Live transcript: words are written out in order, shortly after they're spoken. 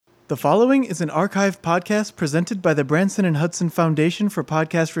The following is an archived podcast presented by the Branson and Hudson Foundation for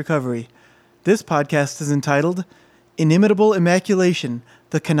Podcast Recovery. This podcast is entitled Inimitable Immaculation,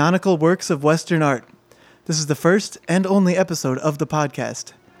 the Canonical Works of Western Art. This is the first and only episode of the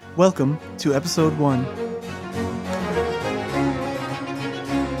podcast. Welcome to episode 1.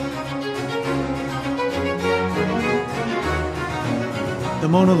 The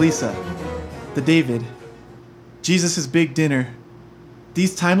Mona Lisa, the David, Jesus' Big Dinner.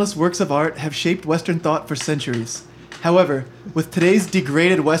 These timeless works of art have shaped Western thought for centuries. However, with today's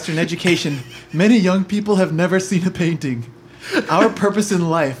degraded Western education, many young people have never seen a painting. Our purpose in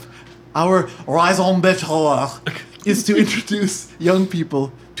life, our raison d'être, is to introduce young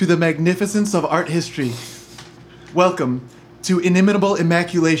people to the magnificence of art history. Welcome to Inimitable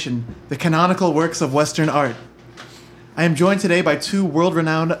Immaculation, the Canonical Works of Western Art. I am joined today by two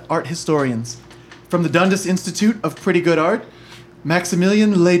world-renowned art historians. From the Dundas Institute of Pretty Good Art,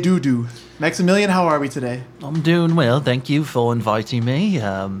 Maximilian Ledoudou. Maximilian, how are we today? I'm doing well, thank you for inviting me.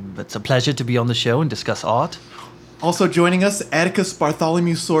 It's a pleasure to be on the show and discuss art. Also joining us, Atticus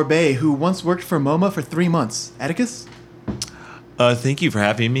Bartholomew Sorbet, who once worked for MoMA for 3 months. Atticus? Thank you for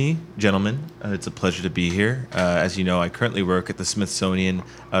having me, gentlemen. It's a pleasure to be here. As you know, I currently work at the Smithsonian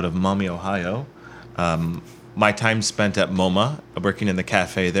out of Maumee, Ohio. My time spent at MoMA, working in the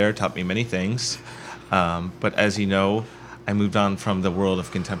cafe there, taught me many things. But as you know, I moved on from the world of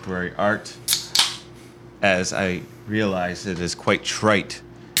contemporary art as I realized it is quite trite,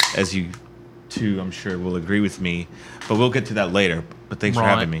 as you two, I'm sure, will agree with me. But we'll get to that later. But thanks for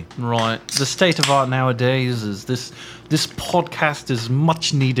having me. Right. The state of art nowadays is this podcast is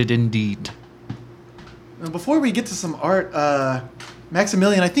much needed indeed. Now, before we get to some art,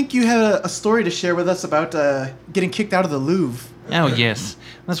 Maximilian, I think you had a story to share with us about getting kicked out of the Louvre. Oh, yes.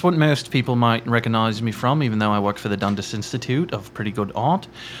 That's what most people might recognize me from, even though I work for the Dundas Institute of Pretty Good Art.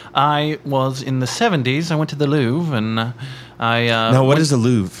 I was in the 70s. I went to the Louvre, and Now, what is the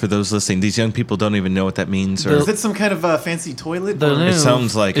Louvre, for those listening? These young people don't even know what that means. Is it some kind of fancy toilet? The Louvre, it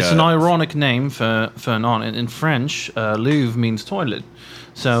sounds like it's an ironic name for an art. In French, Louvre means toilet.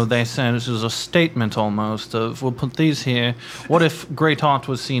 So they said this was a statement almost of, we'll put these here. What if great art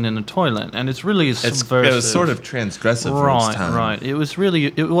was seen in a toilet? And it's really subversive. It was sort of transgressive for its time. Right. It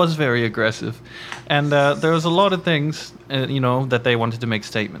was very aggressive. And there was a lot of things, that they wanted to make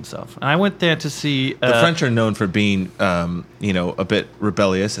statements of. And I went there to see... the French are known for being, a bit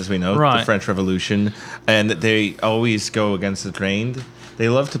rebellious, as we know, the French Revolution. And they always go against the grain. They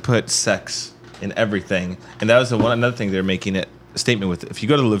love to put sex in everything. And that was another thing they're making it statement with. If you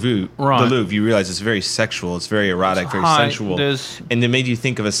go to the Louvre, you realize it's very sexual, it's very erotic, very sensual, and it made you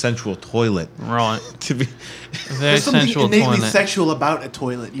think of a sensual toilet. Right. There's something innately sexual about a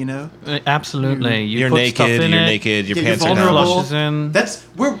toilet, you know. Absolutely. You're naked. Your pants are down. That's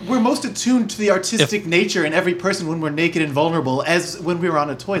we're most attuned to the artistic nature in every person when we're naked and vulnerable, as when we're on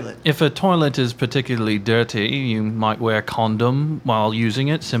a toilet. If a toilet is particularly dirty, you might wear a condom while using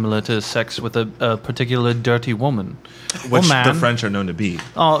it, similar to sex with a particular dirty woman. Which the French are known to be.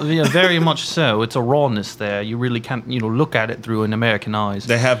 Oh, yeah, very much so. It's a rawness there. You really can't, look at it through an American eyes.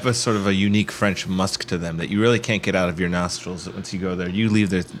 They have a sort of a unique French musk to them that you really can't get out of your nostrils once you go there. You leave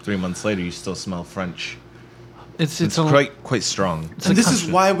there 3 months later, you still smell French. It's quite strong. And this is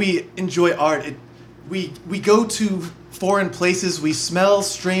why we enjoy art. We go to foreign places. We smell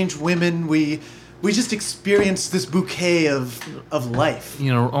strange women. We just experience this bouquet of life.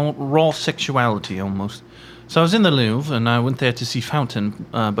 Raw sexuality almost. So I was in the Louvre, and I went there to see Fountain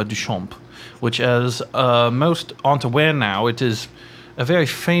by Duchamp, which, as most aren't aware now, it is a very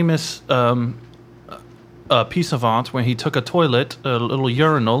famous piece of art where he took a toilet, a little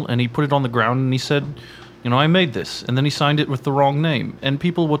urinal, and he put it on the ground, and he said, I made this. And then he signed it with the wrong name. And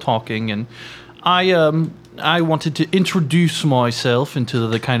people were talking, and I wanted to introduce myself into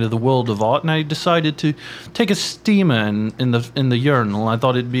the kind of the world of art, and I decided to take a steamer in the urinal. I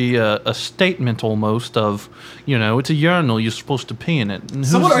thought it'd be a statement almost of, it's a urinal, you're supposed to pee in it.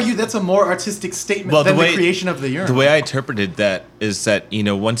 Some would argue that's a more artistic statement than the creation of the urinal. The way I interpreted that is that,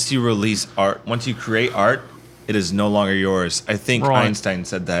 once you release art, once you create art, it is no longer yours. I think Einstein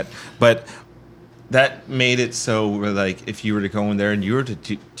said that. But that made it so, like, if you were to go in there and you were to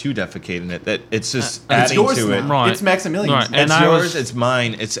defecate in it, that it's just adding yours to it. Right. It's Maximilian's. Right. It's yours, it's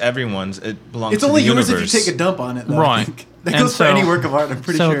mine, it's everyone's. It belongs to the universe. It's only yours if you take a dump on it, though. Right. That goes for any work of art, I'm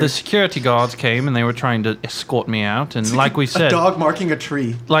pretty sure. So the security guards came, and they were trying to escort me out. And like we said... a dog marking a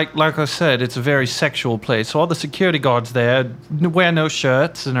tree. Like I said, it's a very sexual place. So all the security guards there wear no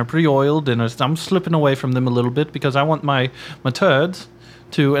shirts and are pretty oiled. And I'm slipping away from them a little bit because I want my turds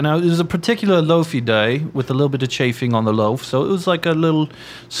And it was a particular loafy day with a little bit of chafing on the loaf, so it was like a little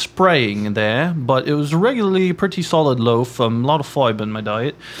spraying there, but it was regularly a pretty solid loaf, a lot of fiber in my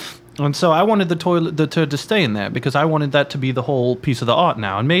diet. And so I wanted the turd to stay in there because I wanted that to be the whole piece of the art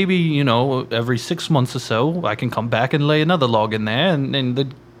now. And maybe, every 6 months or so, I can come back and lay another log in there, and the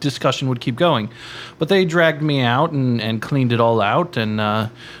discussion would keep going. But they dragged me out and cleaned it all out,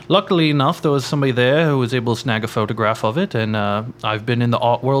 and luckily enough, there was somebody there who was able to snag a photograph of it, and I've been in the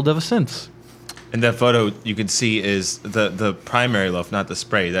art world ever since. And that photo you can see is the primary loaf, not the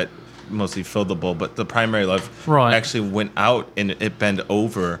spray. That mostly filled the bowl, but the primary loaf actually went out and it bent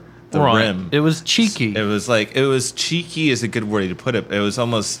over the rim. It was cheeky. It was cheeky is a good word to put it. It was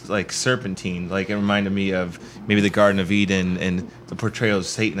almost like serpentine. Like it reminded me of maybe the Garden of Eden and the portrayal of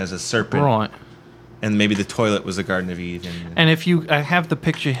Satan as a serpent. Right. And maybe the toilet was the Garden of Eden. And I have the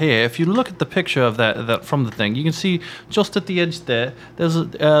picture here. If you look at the picture of that from the thing, you can see just at the edge there. There's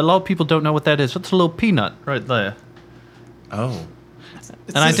a lot of people don't know what that is. That's a little peanut right there. Oh.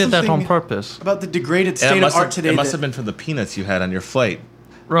 And I did that on purpose. About the degraded state of art today. It must have been from the peanuts you had on your flight.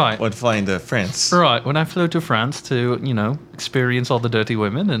 Right. When flying to France. Right. When I flew to France to, experience all the dirty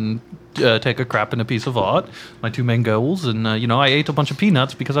women and take a crap in a piece of art, my two main goals, and, I ate a bunch of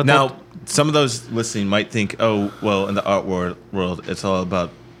peanuts because I thought... Now, some of those listening might think, oh, well, in the art world, it's all about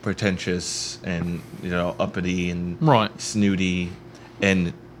pretentious and, uppity and snooty,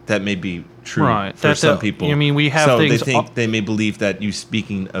 and that may be true for some people. We have things... So they may believe that you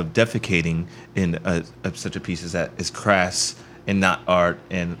speaking of defecating in such a piece as that is crass and not art,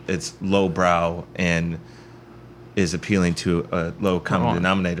 and it's lowbrow and is appealing to a low common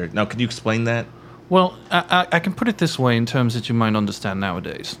denominator. Now, can you explain that? Well, I can put it this way in terms that you might understand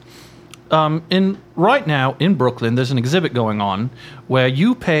nowadays. Right now in Brooklyn, there's an exhibit going on where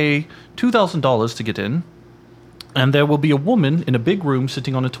you pay $2,000 to get in, and there will be a woman in a big room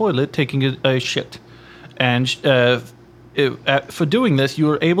sitting on a toilet taking a shit, and for doing this, you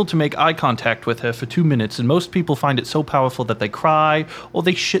are able to make eye contact with her for 2 minutes, and most people find it so powerful that they cry or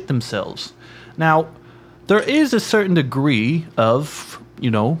they shit themselves. Now, there is a certain degree of,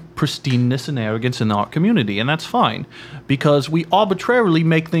 pristineness and arrogance in the art community, and that's fine, because we arbitrarily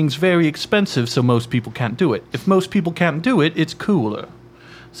make things very expensive so most people can't do it. If most people can't do it, it's cooler.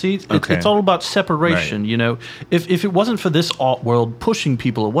 See, it's all about separation, If it wasn't for this art world pushing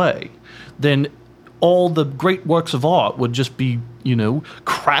people away, then all the great works of art would just be,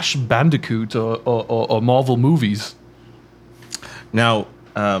 Crash Bandicoot or Marvel movies. Now,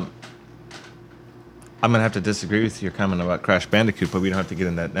 I'm going to have to disagree with your comment about Crash Bandicoot, but we don't have to get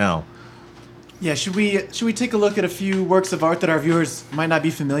into that now. Yeah, should we take a look at a few works of art that our viewers might not be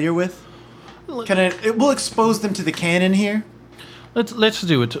familiar with? We'll expose them to the canon here. Let's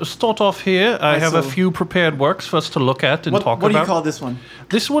do it. Start off here. I have a few prepared works for us to look at and talk about. What do you call this one?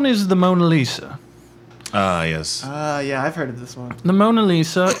 This one is the Mona Lisa. Ah, yes. Yeah, I've heard of this one. The Mona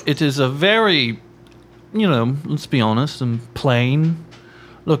Lisa, it is a very, let's be honest, and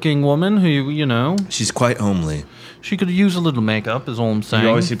plain-looking woman who, She's quite homely. She could use a little makeup, is all I'm saying. You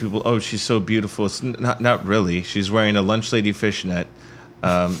always see people, oh, she's so beautiful. It's not really. She's wearing a lunch lady fishnet.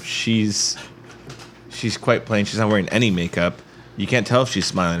 She's quite plain. She's not wearing any makeup. You can't tell if she's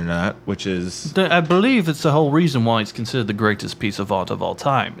smiling or not, which is... I believe it's the whole reason why it's considered the greatest piece of art of all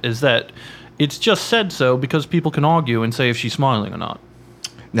time, is that it's just said so because people can argue and say if she's smiling or not.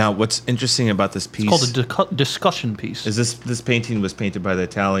 Now, what's interesting about this piece... It's called a discussion piece. Is this painting was painted by the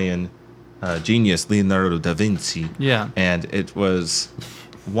Italian genius Leonardo da Vinci. Yeah. And it was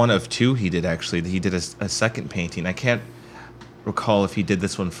one of two he did, actually. He did a second painting. I can't recall if he did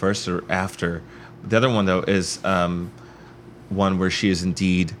this one first or after. The other one, though, is... one where she is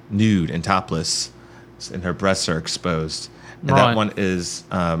indeed nude and topless, and her breasts are exposed. And that one is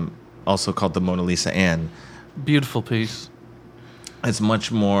also called the Mona Lisa Anne. Beautiful piece. It's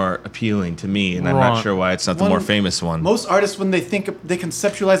much more appealing to me, and I'm not sure why it's not the more famous one. Most artists, when they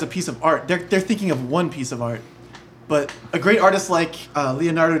conceptualize a piece of art, they're thinking of one piece of art. But a great artist like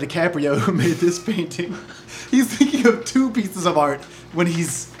Leonardo DiCaprio, who made this painting, he's thinking of two pieces of art when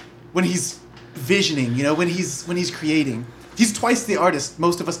he's visioning, when he's creating. He's twice the artist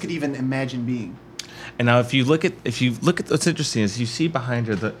most of us could even imagine being. And now, if you look at what's interesting is you see behind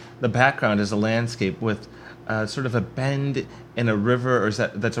her the background is a landscape with sort of a bend in a river, or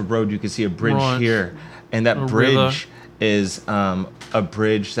that's a road. You can see a bridge here, and that bridge is a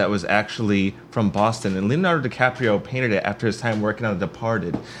bridge that was actually from Boston. And Leonardo DiCaprio painted it after his time working on The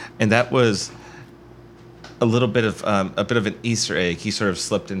Departed, and that was a bit of an Easter egg. He sort of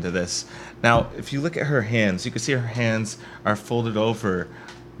slipped into this. Now, if you look at her hands, you can see her hands are folded over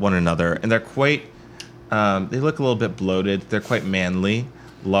one another, and they're quite. They look a little bit bloated. They're quite manly.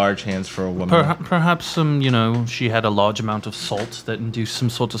 large hands for a woman. Perhaps she had a large amount of salt that induced some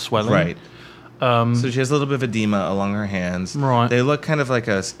sort of swelling. Right. So she has a little bit of edema along her hands. Right. They look kind of like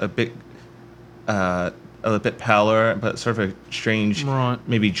a bit paler, but sort of a strange,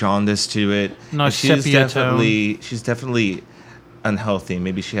 maybe jaundice to it. Nice sepia tone. She's definitely unhealthy.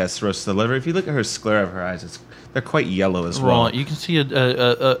 Maybe she has cirrhosis of the liver. If you look at her sclera of her eyes, they're quite yellow as well. Right, you can see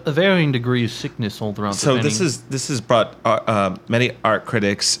a varying degree of sickness all throughout the painting. So this has brought many art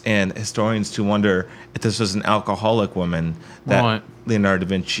critics and historians to wonder if this was an alcoholic woman that Leonardo da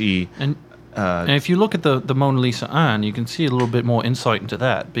Vinci. And if you look at the Mona Lisa Anne, you can see a little bit more insight into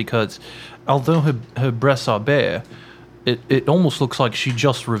that, because although her breasts are bare, it almost looks like she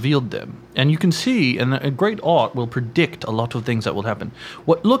just revealed them. And you can see, and a great art will predict a lot of things that will happen.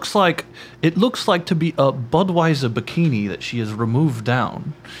 It looks like to be a Budweiser bikini that she has removed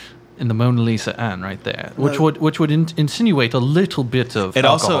down in the Mona Lisa Anne right there, which would insinuate a little bit of It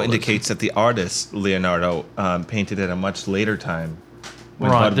also alcoholism. indicates that the artist, Leonardo, painted at a much later time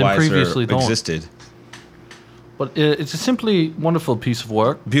when than previously Budweiser existed. But it's a simply wonderful piece of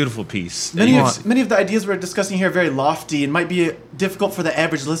work. Beautiful piece. Many of the ideas we're discussing here are very lofty and might be difficult for the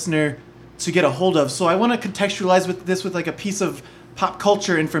average listener to get a hold of. So I want to contextualize this with like a piece of pop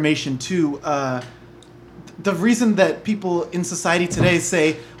culture information too. The reason that people in society today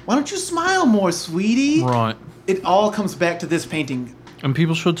say, "Why don't you smile more, sweetie?" Right. It all comes back to this painting. And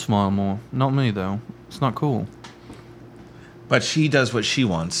people should smile more. Not me though. It's not cool. But she does what she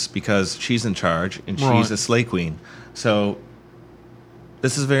wants because she's in charge and she's a slay queen. So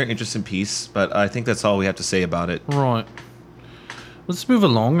this is a very interesting piece, but I think that's all we have to say about it. Right. Let's move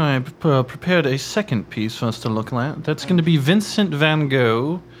along. I prepared a second piece for us to look at. That's going to be Vincent van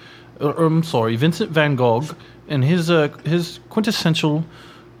Gogh. Vincent van Gogh and his quintessential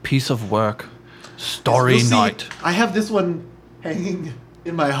piece of work, Starry Night. I have this one hanging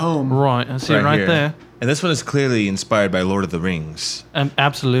in my home. Right, I see it right there. And this one is clearly inspired by Lord of the Rings. And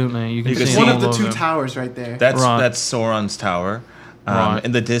absolutely, you can see one of the two towers right there. That's Sauron's tower.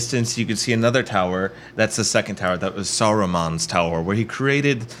 In the distance, you can see another tower. That's the second tower. That was Saruman's tower, where he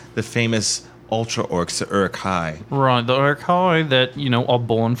created the famous ultra orcs, the Uruk-hai. Right, the Uruk-hai that are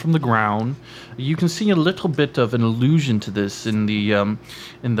born from the ground. You can see a little bit of an allusion to this in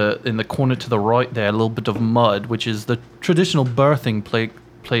the corner to the right there. A little bit of mud, which is the traditional birthing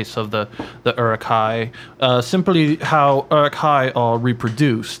place of the Uruk-hai. Simply how Uruk-hai are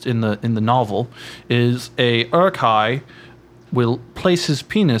reproduced in the novel is a Uruk-hai will place his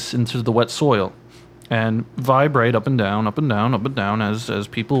penis into the wet soil and vibrate up and down, up and down, up and down, as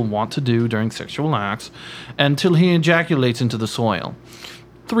people want to do during sexual acts, until he ejaculates into the soil.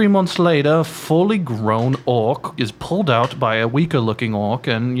 3 months later, a fully grown orc is pulled out by a weaker-looking orc,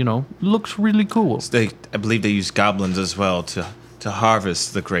 and looks really cool. So I believe they use goblins as well to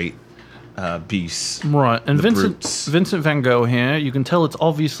harvest the great beasts. Right, and Vincent van Gogh here, you can tell it's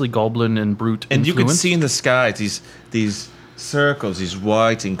obviously goblin and brute and influence. You can see in the sky these circles, these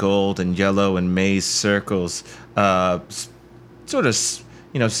white and gold and yellow and maize circles, sort of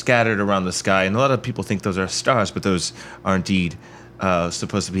scattered around the sky. And a lot of people think those are stars, but those are indeed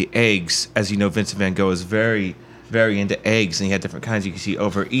supposed to be eggs. As you know, Vincent van Gogh is very, very into eggs, and he had different kinds. You can see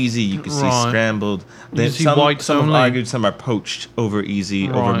over easy, you can see scrambled. Some have argued some are poached over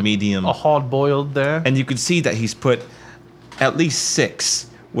easy, over medium. A hard boiled there. And you can see that he's put at least 6,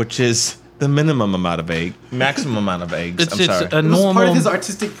 which is the maximum amount of eggs. It's sorry. A it was normal part of his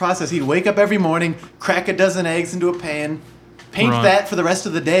artistic process. He'd wake up every morning, crack a dozen eggs into a pan, paint that for the rest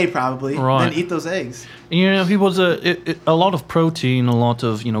of the day probably, then eat those eggs. He was a lot of protein, a lot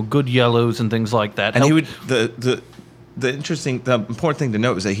of good yellows and things like that. And he would the important thing to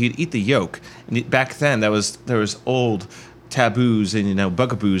note is that he'd eat the yolk. And back then there was old taboos and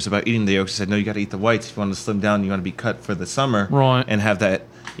bugaboos about eating the yolks. He said, no, you got to eat the whites if you want to slim down. You want to be cut for the summer, and have that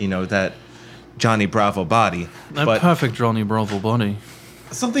that Johnny Bravo body. Perfect Johnny Bravo body.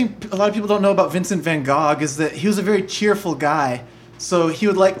 Something a lot of people don't know about Vincent van Gogh is that he was a very cheerful guy. So he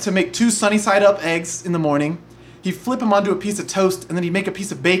would like to make 2 sunny side up eggs in the morning. He'd flip them onto a piece of toast, and then he'd make a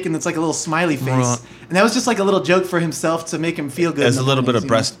piece of bacon that's like a little smiley face. Right. And that was just like a little joke for himself to make him feel good. As a little bit of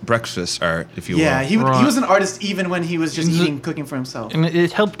breakfast art, if you will. Yeah, he was an artist even when he was just cooking for himself. And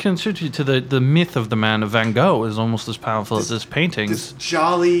it helped contribute to the myth of the man of Van Gogh is almost as powerful as his paintings. This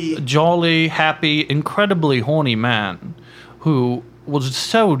jolly, happy, incredibly horny man who was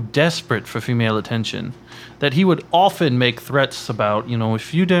so desperate for female attention that he would often make threats about,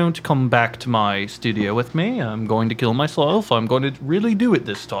 if you don't come back to my studio with me, I'm going to kill myself. I'm going to really do it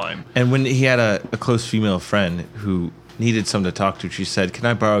this time. And when he had a close female friend who needed someone to talk to, she said, can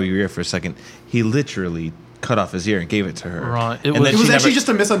I borrow your ear for a second? He literally cut off his ear and gave it to her. Right. And It then was she actually never- just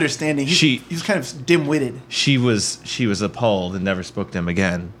a misunderstanding. She- He was kind of dim-witted. She was appalled and never spoke to him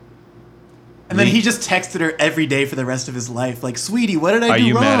again. And then he just texted her every day for the rest of his life, like, "Sweetie, what did I Are do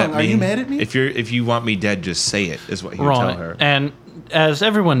you wrong? mad at me? Are you mad at me?" If you want me dead, just say it, is what he would tell her. And as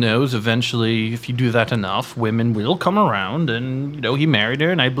everyone knows, eventually, if you do that enough, women will come around. And, he married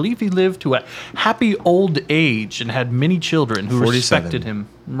her. And I believe he lived to a happy old age and had many children who 47. respected him.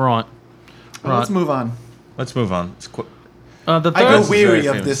 Right. Well, let's move on. Let's move on. The I go third, weary very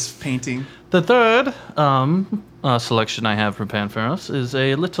of famous. this painting. the third selection I have for Panferos is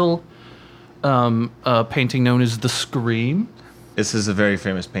a little painting known as The Scream. This is a very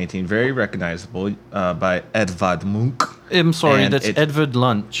famous painting, very recognizable, by Edvard Munch. I'm sorry, And that's Edvard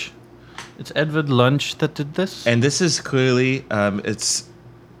Lunch. It's Edvard Lunch that did this. And this is clearly, some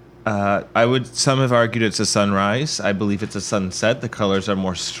have argued it's a sunrise. I believe it's a sunset. The colors are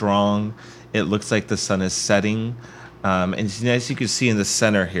more strong. It looks like the sun is setting. And as you can see in the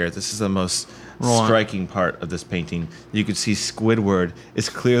center here, this is the most striking part of this painting. You can see Squidward is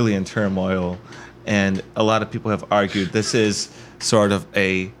clearly in turmoil. And a lot of people have argued this is sort of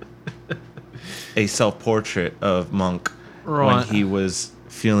a self-portrait of Monk when he was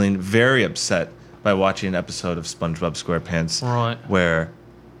feeling very upset by watching an episode of SpongeBob SquarePants where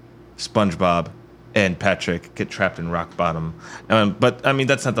SpongeBob and Patrick get trapped in rock bottom. But, I mean,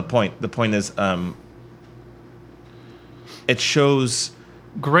 that's not the point. The point is it shows...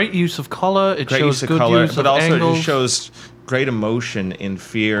 Great use of color. It great shows use of good color, use but of also angles. it shows great emotion in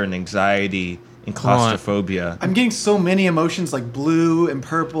fear and anxiety and claustrophobia. I'm getting so many emotions like blue and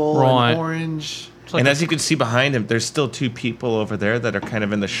purple and orange. Like and as you can see behind him, there's still two people over there that are kind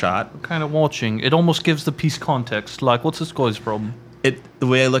of in the shot. Kind of watching. It almost gives the piece context. Like, what's this guy's problem? The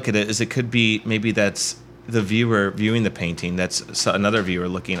way I look at it is it could be maybe that's the viewer viewing the painting. That's another viewer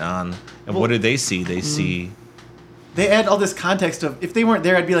looking on. And what do they see? They see... They add all this context of, if they weren't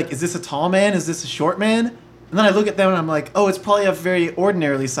there, I'd be like, is this a tall man? Is this a short man? And then I look at them and I'm like, oh, it's probably a very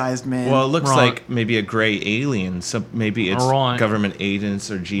ordinarily sized man. Well, it looks like maybe a gray alien. So maybe it's government agents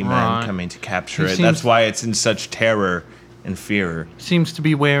or G-men coming to capture it. That's why it's in such terror and fear. Seems to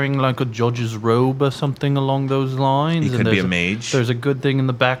be wearing like a judge's robe or something along those lines. He could be a mage. There's a good thing in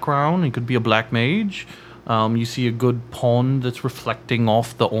the background. He could be a black mage. You see a good pond that's reflecting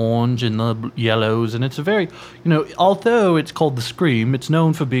off the orange and the yellows, and it's a very, although it's called The Scream, it's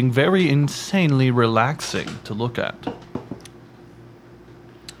known for being very insanely relaxing to look at.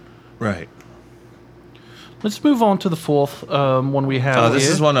 Right. Let's move on to the fourth one we have. This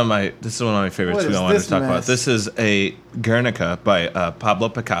here. is one of my favorites we wanted to talk about. This is a Guernica by Pablo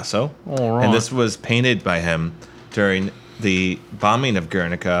Picasso, and this was painted by him during the bombing of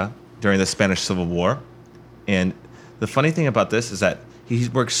Guernica during the Spanish Civil War. And the funny thing about this is that he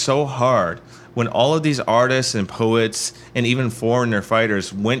worked so hard when all of these artists and poets and even foreigner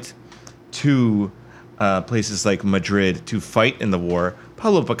fighters went to places like Madrid to fight in the war.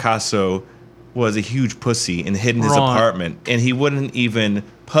 Pablo Picasso was a huge pussy and hid in his apartment, and he wouldn't even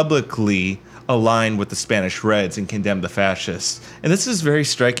publicly align with the Spanish Reds and condemn the fascists. And this is very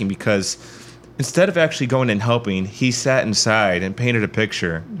striking because instead of actually going and helping, he sat inside and painted a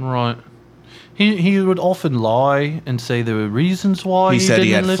picture. Right. He would often lie and say there were reasons why he said didn't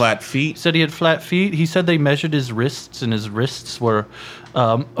he had enlist. flat feet. Said he had flat feet. He said they measured his wrists, and his wrists were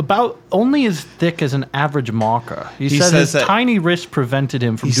about only as thick as an average marker. He said his tiny wrist prevented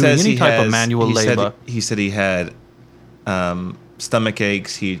him from doing any type of manual labor. He said he had stomach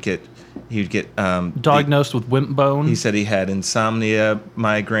aches. He'd get diagnosed with wimp bone. He said he had insomnia,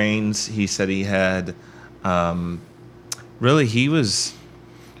 migraines. He said he had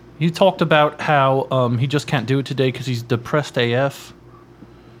He talked about how he just can't do it today because he's depressed AF.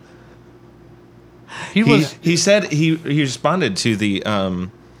 He said he responded to the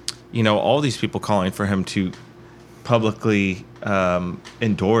all these people calling for him to publicly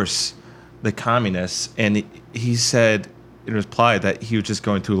endorse the communists, and he said in reply that he was just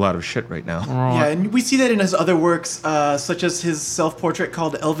going through a lot of shit right now. Yeah, and we see that in his other works, such as his self-portrait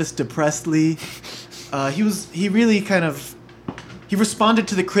called Elvis Depressedly. He responded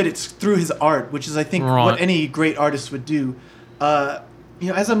to the critics through his art, which is, I think, what any great artist would do.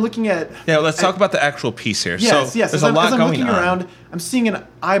 As I'm looking at... Yeah, let's talk about the actual piece here. Yes. There's a lot as I'm going looking on. around, I'm seeing an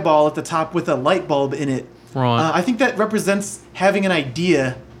eyeball at the top with a light bulb in it. Right. I think that represents having an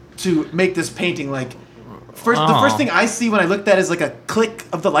idea to make this painting. Like, the first thing I see when I look at that is like a click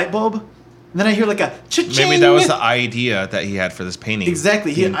of the light bulb, and then I hear like a cha-ching. Maybe that was the idea that he had for this painting.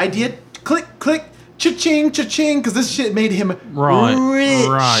 Exactly. He had idea, click, click, cha-ching, cha-ching, because this shit made him Right, rich.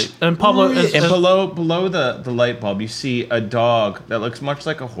 right. And Pablo, Rich. And below the light bulb, you see a dog that looks much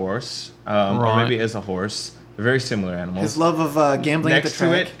like a horse, or Right. maybe is a horse. They're very similar animals. His love of gambling Next at the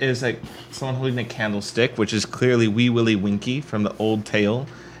to track. it is like someone holding a candlestick, which is clearly Wee Willie Winky from the old tale.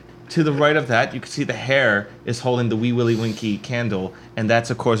 To the right of that, you can see the hare is holding the Wee Willie Winky candle, and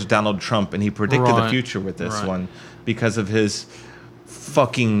that's of course Donald Trump, and he predicted the Right. future with this Right. one because of his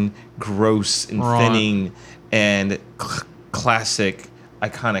fucking gross and Right. thinning and classic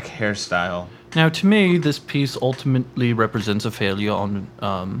iconic hairstyle. Now, to me, this piece ultimately represents a failure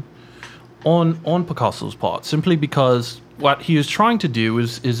on Picasso's part, simply because what he is trying to do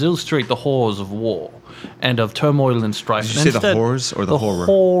is illustrate the horrors of war and of turmoil and strife. Did you And say the instead, horrors or the horror?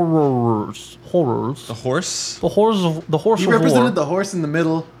 Horrors. The horse? The horrors of the horse He of represented war. the horse in the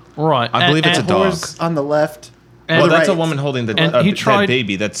middle, Right. I believe it's a dog. horse on the left. And- Well, the that's a right. woman holding the And he that tried-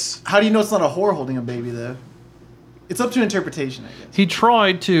 baby. That's How do you know it's not a whore holding a baby, though? It's up to interpretation, I guess. He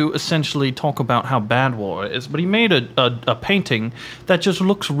tried to essentially talk about how bad war is, but he made a painting that just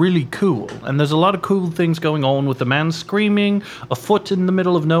looks really cool. And there's a lot of cool things going on with a man screaming, a foot in the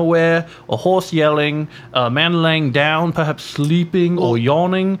middle of nowhere, a horse yelling, a man laying down, perhaps sleeping or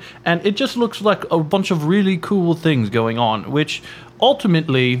yawning. And it just looks like a bunch of really cool things going on, which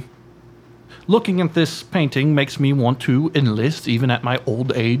ultimately, looking at this painting makes me want to enlist, even at my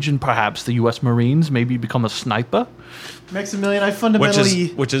old age, and perhaps the U.S. Marines, maybe become a sniper. Maximilian, I fundamentally...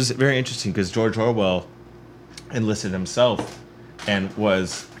 which is very interesting because George Orwell enlisted himself and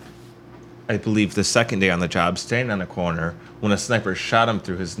was, I believe, the second day on the job, standing on a corner when a sniper shot him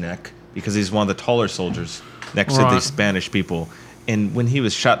through his neck because he's one of the taller soldiers next to the Right. Spanish people. And when he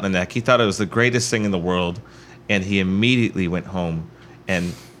was shot in the neck, he thought it was the greatest thing in the world, and he immediately went home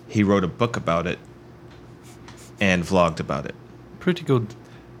and he wrote a book about it and vlogged about it. Pretty good.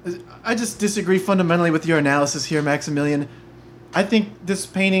 I just disagree fundamentally with your analysis here, Maximilian. I think this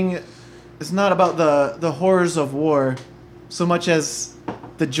painting is not about the horrors of war so much as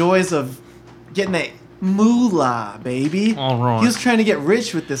the joys of getting that moolah, baby. All right. He was trying to get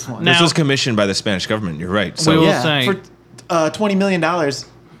rich with this one. Now- This was commissioned by the Spanish government. You're right. So We will yeah, say- for $20 million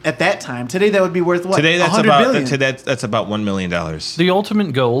at that time. Today that would be worth what? today that's 100 about billion. that's about $1 million. The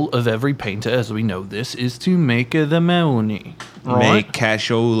ultimate goal of every painter, as we know this, is to make the money. Right? Make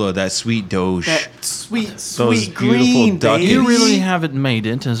cashola, that sweet doge. That sweet, Those sweet beautiful green, duckies. baby. You really haven't made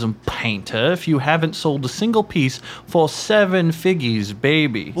it as a painter if you haven't sold a single piece for 7 figures,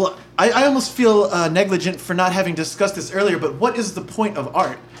 baby. Well, I almost feel negligent for not having discussed this earlier, but what is the point of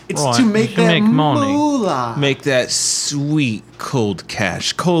art? It's Right, to make to that make money. moolah. Make that sweet cold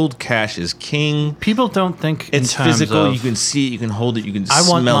cash. Cold cash is king. People don't think It's in terms physical. of, You can see it. You can hold it. You can I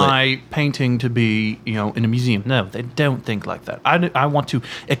want smell it. my painting to be, in a museum. No, they don't think like that. I want to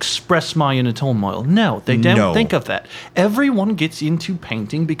express my inner turmoil. No, they don't No. think of that. Everyone gets into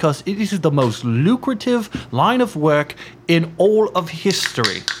painting because it is the most lucrative line of work in all of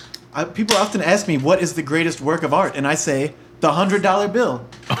history. People often ask me, what is the greatest work of art? And I say, the $100 bill.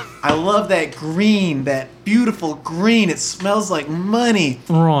 I love that green, that beautiful green. It smells like money.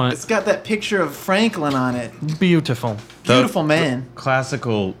 Right. It's got that picture of Franklin on it. Beautiful. Beautiful man.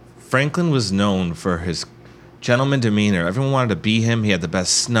 Classical. Franklin was known for his gentleman demeanor. Everyone wanted to be him. He had the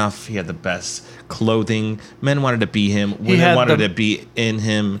best snuff. He had the best clothing. Men wanted to be him. Women had wanted the- to be in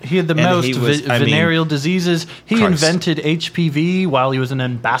him. He had the And most he was- I mean, venereal diseases. He Christ. invented HPV while he was an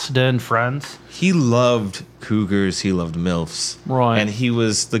ambassador in France. He loved cougars. He loved MILFs. Right. And he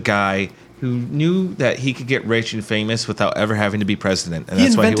was the guy who knew that he could get rich and famous without ever having to be president. And He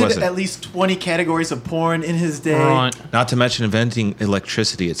that's why he invented wasn't. at least 20 categories of porn in his day. Right. Not to mention inventing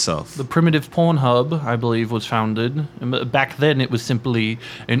electricity itself. The primitive porn hub, I believe, was founded. And back then, it was simply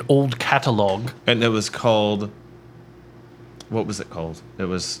an old catalog. And it was called. What was it called? It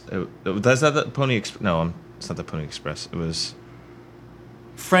was. That's not the Pony Express. No, it's not the Pony Express. It was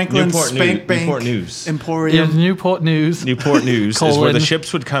Franklin Spank Bank Newport News. Yeah, Emporium. Newport News. Newport News is where Colon. the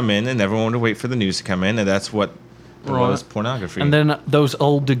ships would come in, and everyone would wait for the news to come in, and that's what was pornography. And then those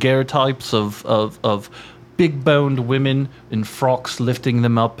old daguerreotypes of big-boned women in frocks lifting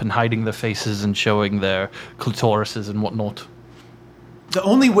them up and hiding their faces and showing their clitorises and whatnot. The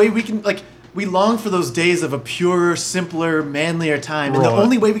only way we can, we long for those days of a purer, simpler, manlier time. And the Right.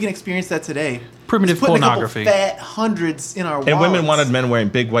 only way we can experience that today Primitive is putting pornography. a couple fat hundreds in our and women wallets. wanted men wearing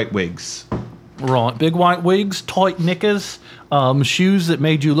big white wigs. Right, big white wigs, tight knickers, shoes that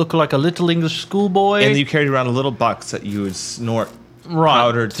made you look like a little English schoolboy. And you carried around a little box that you would snort right,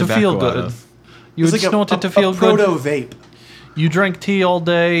 powdered to tobacco feel out good. of. You It's would like snort it to feel a good. proto-vape. You drank tea all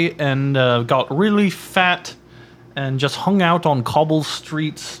day and got really fat and just hung out on cobble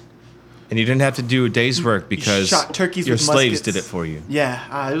streets And you didn't have to do a day's work because shot turkeys your with slaves muskets. did it for you.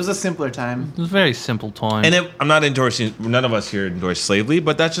 Yeah, it was a simpler time. It was a very simple time. And I'm not endorsing, none of us here endorse slavery,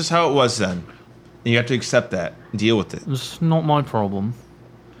 but that's just how it was then. And you have to accept that and deal with it. It's not my problem.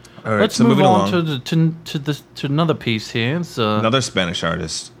 All right, Let's so move moving on along. to another piece here. It's, Another Spanish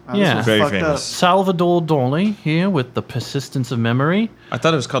artist. This Yeah. was Very fucked famous. up. Salvador Dali here with The Persistence of Memory. I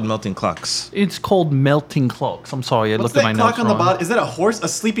thought it was called Melting Clocks. It's called Melting Clocks. I'm sorry, I What's looked at my that clock notes on the wrong. bottom? Is that a horse? A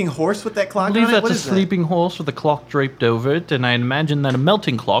sleeping horse with that clock I on believe it? that's What a is that? sleeping horse with a clock draped over it, and I imagine that a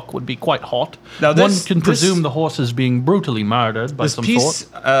melting clock would be quite hot. Now One this- can this- presume the horse is being brutally murdered by This some piece,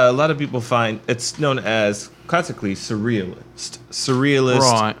 sort. a lot of people find it's known as classically surrealist. Surrealist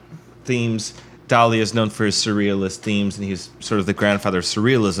Right. themes. Dali is known for his surrealist themes, and he's sort of the grandfather of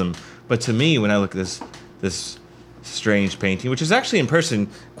surrealism. But to me, when I look at this strange painting, which is actually in person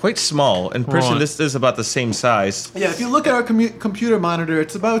quite small, in person Right. this is about the same size. Yeah, if you look at our computer monitor,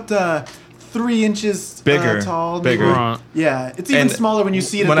 it's about 3 inches Bigger, tall. bigger. maybe. Right. Yeah, it's even And smaller when you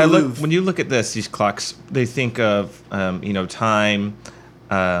see it when at I the look, Louvre. when you look at these clocks, they think of time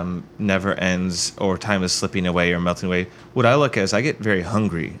never ends, or time is slipping away or melting away. What I look at is I get very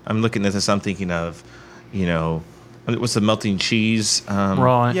hungry. I'm looking at this. I'm thinking of, what's the melting cheese?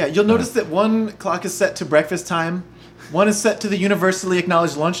 Right. Yeah, you'll notice that one clock is set to breakfast time, one is set to the universally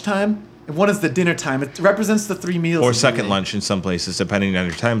acknowledged lunchtime, and one is the dinner time. It represents the 3 meals. Or of the second day. lunch in some places, depending on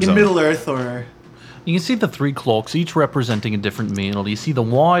your time In zone. Middle Earth or... You can see the 3 clocks, each representing a different meal. You see the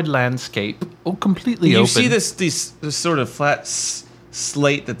wide landscape, completely You open. see this sort of flat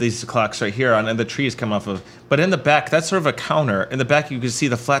slate that these clocks right here on, and the trees come off of. But in the back, that's sort of a counter. In the back, you can see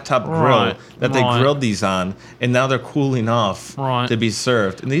the flat top grill Right, that they right. grilled these on, and now they're cooling off Right. to be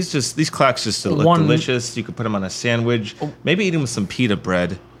served. And these clocks just look One- delicious. You could put them on a sandwich, maybe eat them with some pita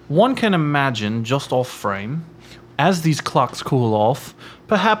bread. One can imagine, just off frame, as these clocks cool off,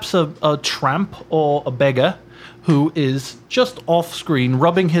 perhaps a tramp or a beggar who is just off screen,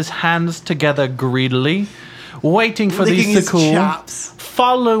 rubbing his hands together greedily, waiting for Licking these to his cool, chops.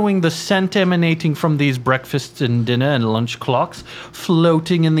 following the scent emanating from these breakfast and dinner and lunch clocks,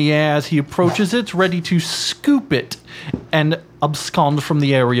 floating in the air as he approaches it, ready to scoop it and abscond from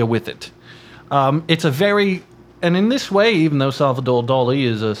the area with it. It's a very... And in this way, even though Salvador Dali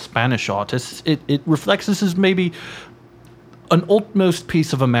is a Spanish artist, it reflects this as maybe an utmost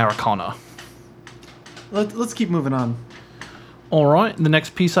piece of Americana. Let's keep moving on. All right, the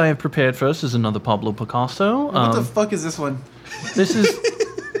next piece I have prepared for us is another Pablo Picasso. What the fuck is this one? This is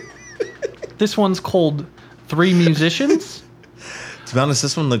this one's called Three Musicians. To be honest,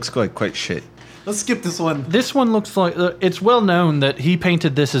 this one looks quite shit. Let's skip this one. This one looks like it's well known that he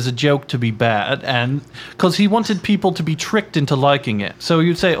painted this as a joke to be bad, and because he wanted people to be tricked into liking it. So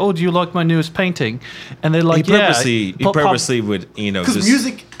you'd say, "Oh, do you like my newest painting?" And they're like, He "Yeah." purposely would, Because just...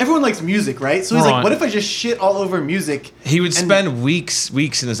 music, everyone likes music, right? So he's Right. like, what if I just shit all over music? He would and- spend weeks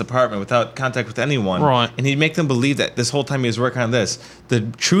in his apartment without contact with anyone. Right. And he'd make them believe that this whole time he was working on this. The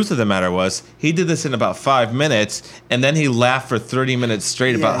truth of the matter was, he did this in about 5 minutes, and then he laughed for 30 minutes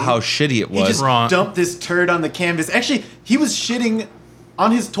straight Yeah, about he- how shitty it He was. just Right. dumped this turd on the canvas. Actually, he was shitting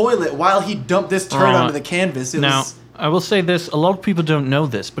on his toilet while he dumped this turd Right. onto the canvas. It Now, was, I will say this: a lot of people don't know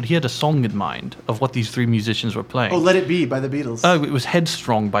this, but he had a song in mind of what these three musicians were playing. oh, Let It Be by the Beatles. Oh, it was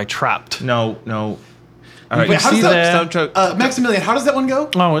Headstrong by Trapped. No. All right, Wait, how does see that... there- Maximilian, how does that one go?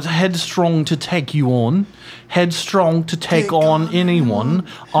 Oh, it's headstrong to take you on, headstrong to take on anyone.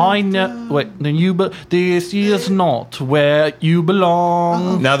 I know. Wait, then but this is not where you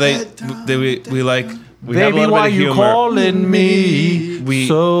belong. Now we like... We have a Baby, little why bit of you humor. calling me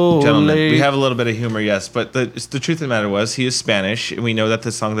so Gentlemen, late? we have a little bit of humor, yes, but the truth of the matter was, he is Spanish, and we know that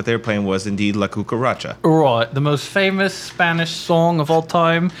the song that they were playing was indeed La Cucaracha. Right, the most famous Spanish song of all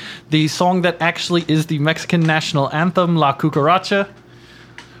time, the song that actually is the Mexican national anthem, La Cucaracha.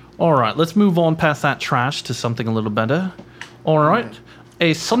 All right, let's move on past that trash to something a little better. All right,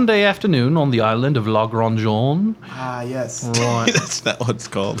 a Sunday afternoon on the island of La Grangeon. Ah, yes. Right, That's not what it's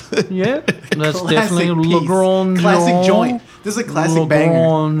called. yeah, that's Classic definitely La piece. Grangeon. Classic joint. This is a classic banger.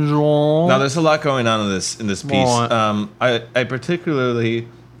 Grangeon. Now, there's a lot going on in this piece. Right. I particularly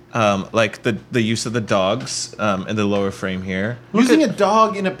like the use of the dogs in the lower frame here. Using a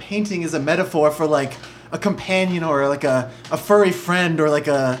dog in a painting is a metaphor for like a companion or like a furry friend or like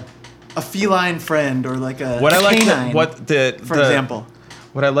a feline friend or like a What I like, canine, for the example.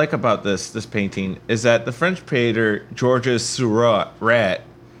 What I like about this painting is that the French painter Georges Seurat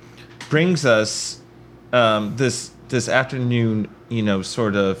brings us this afternoon,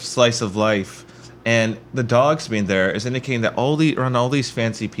 sort of slice of life, and the dogs being there is indicating that all these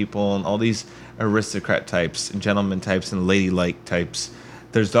fancy people and all these aristocrat types and gentleman types and ladylike types,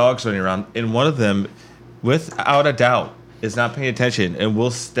 there's dogs running around, and one of them, without a doubt, is not paying attention and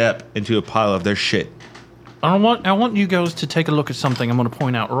will step into a pile of their shit. I want you guys to take a look at something I'm going to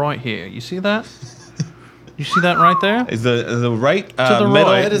point out right here. You see that? You see that right there? Is the right To the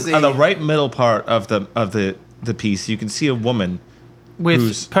middle right. on the right middle part of the piece? You can see a woman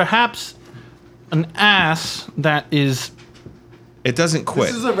with perhaps an ass that is. It doesn't quit.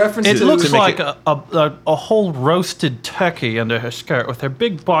 This is a reference It to looks like a whole roasted turkey under her skirt with her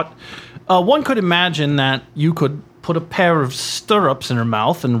big butt. One could imagine that you could put a pair of stirrups in her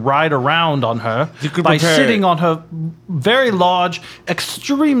mouth and ride around on her by sitting on her very large,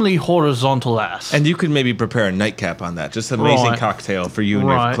 extremely horizontal ass. And you could maybe prepare a nightcap on that. Just an amazing cocktail for you and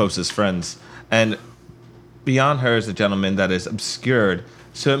your closest friends. And beyond her is a gentleman that is obscured.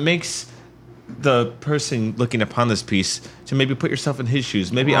 So it makes the person looking upon this piece to maybe put yourself in his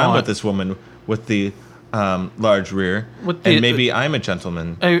shoes. Maybe I'm with this woman with the large rear, and maybe I'm a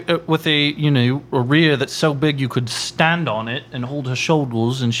gentleman with a rear that's so big you could stand on it and hold her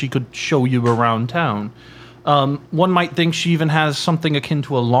shoulders, and she could show you around town. One might think she even has something akin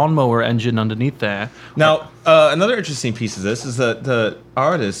to a lawnmower engine underneath there. Now, another interesting piece of this is that the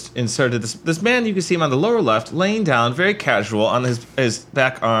artist inserted this man. You can see him on the lower left, laying down, very casual, on his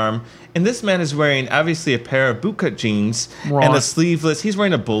back arm. And this man is wearing, obviously, a pair of bootcut jeans and a sleeveless. He's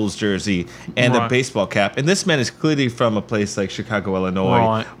wearing a Bulls jersey and a baseball cap. And this man is clearly from a place like Chicago,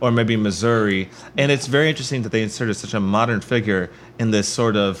 Illinois, or maybe Missouri. And it's very interesting that they inserted such a modern figure in this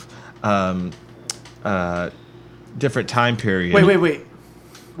sort of different time period.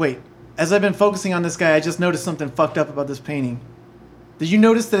 Wait. As I've been focusing on this guy, I just noticed something fucked up about this painting. Did you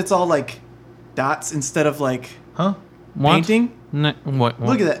notice that it's all like dots instead of like painting? What?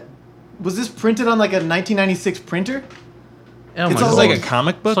 Look at that. Was this printed on like a 1996 printer? It's like a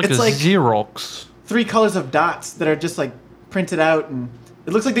comic book? It's like Xerox. 3 colors of dots that are just like printed out, and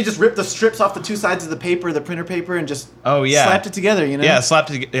it looks like they just ripped the strips off the 2 sides of the paper, the printer paper, and just slapped it together, you know? Yeah, slapped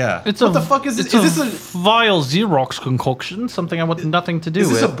it together, yeah. What the fuck is this? Is this a vile Xerox concoction? Something I want nothing to do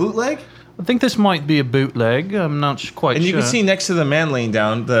with. Is this a bootleg? I think this might be a bootleg. I'm not quite sure. And you can see next to the man laying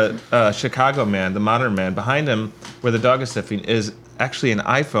down, the Chicago man, the modern man, behind him, where the dog is sniffing, is actually an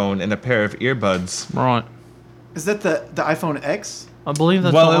iPhone and a pair of earbuds. Right. Is that the iPhone X? I believe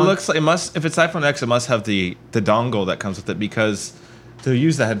that's it looks like it must. If it's iPhone X, it must have the dongle that comes with it, because to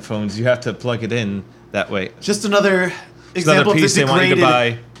use the headphones, you have to plug it in that way. Just another example of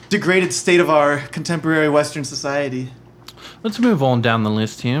the degraded state of our contemporary Western society. Let's move on down the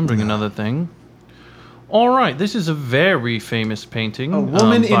list here and bring another thing. All right, this is a very famous painting. A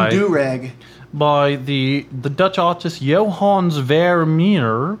woman in do-rag. By the Dutch artist Johannes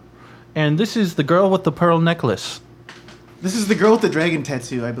Vermeer. And this is the girl with the pearl necklace. This is the girl with the dragon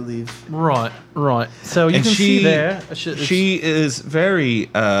tattoo, I believe. Right. So you can see there. She is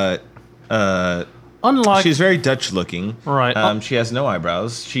very... she's very Dutch looking. Right. She has no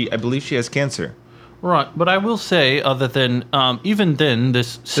eyebrows. I believe she has cancer. Right, but I will say, other than even then,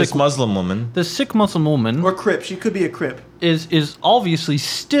 this sick Muslim woman, or Crip, she could be a Crip, is obviously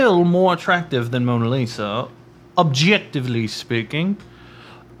still more attractive than Mona Lisa, objectively speaking.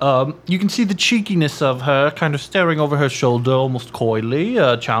 You can see the cheekiness of her, kind of staring over her shoulder, almost coyly,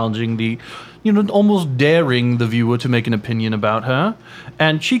 challenging almost daring the viewer to make an opinion about her,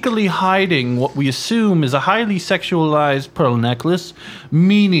 and cheekily hiding what we assume is a highly sexualized pearl necklace,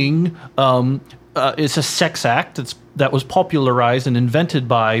 meaning it's a sex act that was popularized and invented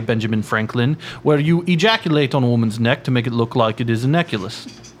by Benjamin Franklin, where you ejaculate on a woman's neck to make it look like it is a necklace.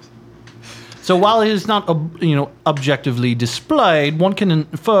 So while it is not, objectively displayed, one can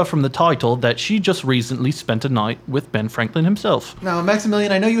infer from the title that she just recently spent a night with Ben Franklin himself. Now,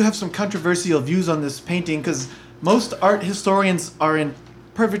 Maximilian, I know you have some controversial views on this painting, because most art historians are in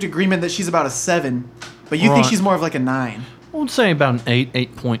perfect agreement that she's about a 7, but you think she's more of like a 9. I would say about an 8,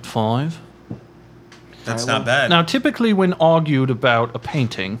 8.5. That's not bad. Now, typically when argued about a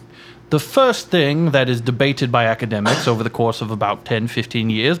painting, the first thing that is debated by academics over the course of about 10,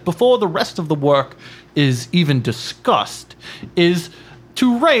 15 years, before the rest of the work is even discussed, is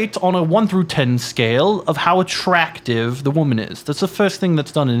to rate on a 1 through 10 scale of how attractive the woman is. That's the first thing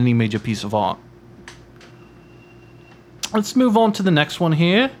that's done in any major piece of art. Let's move on to the next one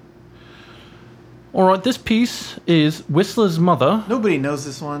here. All right, this piece is Whistler's Mother. Nobody knows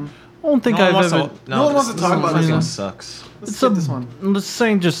this one. I don't think I've ever... No one wants to talk about this one. Sucks. Let's skip this one. Let's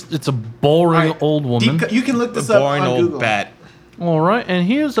say it's a boring old woman. You can look this up on Google. Boring old bat. All right, and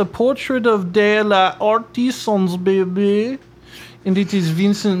here's a portrait of De la Artisans baby, and it is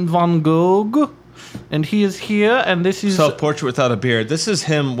Vincent van Gogh, and he is here, and this is... Self-portrait without a beard. This is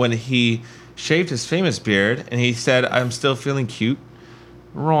him when he shaved his famous beard, and he said, "I'm still feeling cute."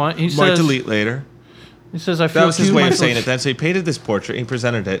 Right. He Might says. delete later. He says, "I feel." That was his cute way of myself." saying it then. So he painted this portrait, he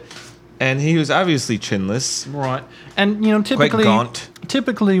presented it, and he was obviously chinless, Right. And quite typically, gaunt.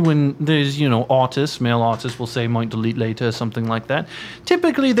 when there's artists, male artists will say might delete later, something like that.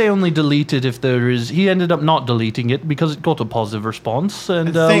 Typically, they only delete it if there is. He ended up not deleting it because it got a positive response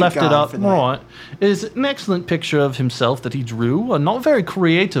and thank left it God up. for that. Right. It is an excellent picture of himself that he drew. Not very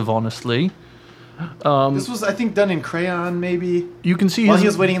creative, honestly. This was, I think, done in crayon, maybe. You can see While his. he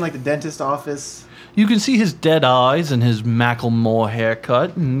was waiting in like the dentist office. You can see his dead eyes and his Macklemore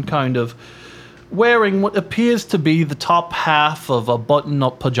haircut and kind of wearing what appears to be the top half of a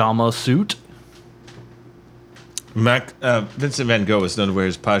button-up pajama suit. Vincent van Gogh was known to wear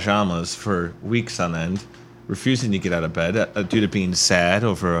his pajamas for weeks on end, refusing to get out of bed due to being sad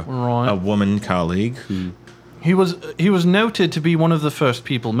over a woman colleague who... He was noted to be one of the first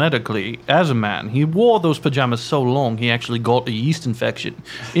people medically, as a man. He wore those pajamas so long he actually got a yeast infection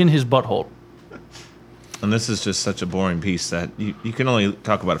in his butthole. And this is just such a boring piece that you can only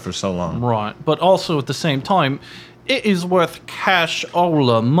talk about it for so long. Right, but also at the same time, it is worth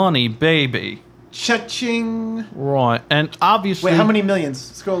cash-ola money, baby. Cha-ching. Right, and obviously... Wait, how many millions?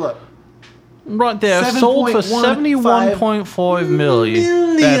 Scroll up. Right there, sold for $71.5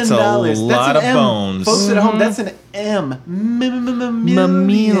 million. That's a lot of bones. Folks at home, that's an M.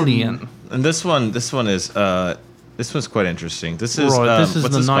 Million. And this one is this one's quite interesting. This is this is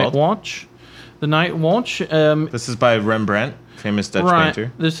what's the this Night called? Watch. The Night Watch. This is by Rembrandt, famous Dutch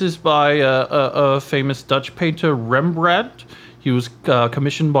painter. This is by a famous Dutch painter, Rembrandt. He was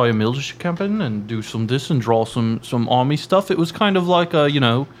commissioned by a Milderskampen and do some this and draw some army stuff. It was kind of like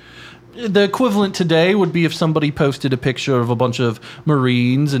the equivalent today would be if somebody posted a picture of a bunch of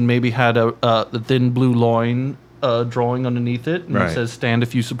Marines and maybe had a thin blue line drawing underneath it, and it says "Stand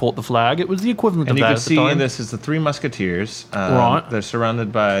if you support the flag." It was the equivalent of that at the time. And you can see this is the Three Musketeers. Right. They're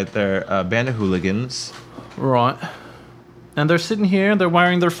surrounded by their band of hooligans. Right. And they're sitting here, and they're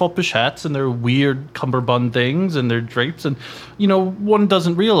wearing their foppish hats and their weird cummerbund things and their drapes. And, one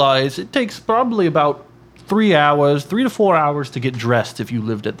doesn't realize it takes probably about 3 to 4 hours to get dressed if you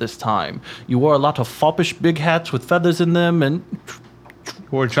lived at this time. You wore a lot of foppish big hats with feathers in them and...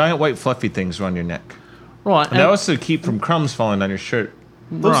 Wore giant white fluffy things around your neck. Right. And that was to keep from crumbs falling on your shirt.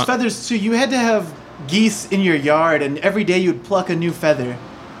 Those feathers, too, you had to have geese in your yard, and every day you'd pluck a new feather.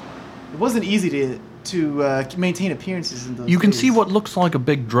 It wasn't easy to maintain appearances in those You can days. see what looks like a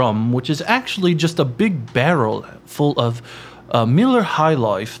big drum, which is actually just a big barrel full of Miller High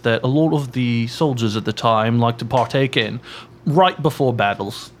Life that a lot of the soldiers at the time liked to partake in right before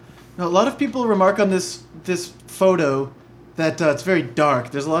battles. Now, a lot of people remark on this photo that it's very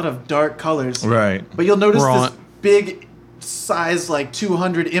dark. There's a lot of dark colors. Right. But you'll notice this big size, like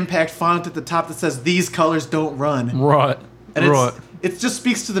 200 impact font at the top that says, "These colors don't run." Right. And it just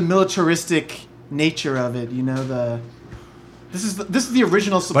speaks to the militaristic nature of it. This is the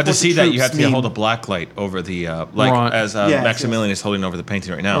original support. But to see that, you have to meme. hold a black light over the as Maximilian is holding over the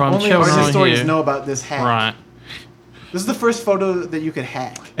painting right now. Right. Only art historians know about this hack. Right. This is the first photo that you could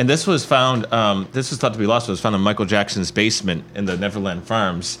hack. And this was found. This was thought to be lost. It was found in Michael Jackson's basement in the Neverland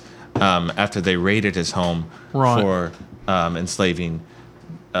Farms after they raided his home for enslaving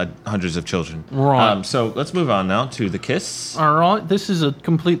hundreds of children. Right. So let's move on now to The Kiss. All right. This is a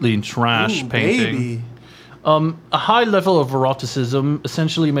completely trash painting. Baby. A high level of eroticism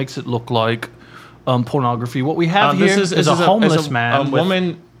essentially makes it look like pornography. What we have here is a homeless man. A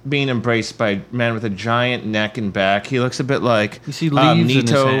woman being embraced by a man with a giant neck and back. He looks a bit like you see leaves in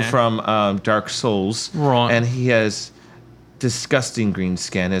his Nito hair. from Dark Souls. Right. And he has disgusting green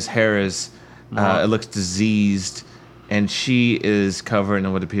skin. His hair is, it looks diseased. And she is covered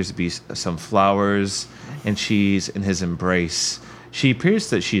in what appears to be some flowers. And she's in his embrace. She appears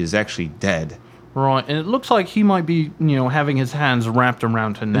that she is actually dead. Right, and it looks like he might be, having his hands wrapped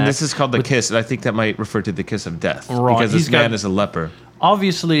around her neck. And this is called the kiss, and I think that might refer to the kiss of death. Right. Because this man is a leper.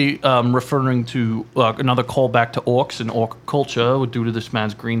 Obviously, referring to another callback to orcs and orc culture due to this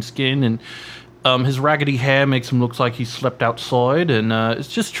man's green skin. And his raggedy hair makes him look like he slept outside. And it's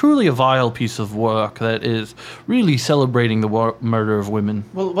just truly a vile piece of work that is really celebrating the murder of women.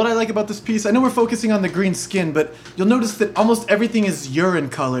 Well, what I like about this piece, I know we're focusing on the green skin, but you'll notice that almost everything is urine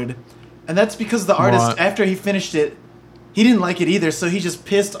colored. And that's because the artist, after he finished it, he didn't like it either, so he just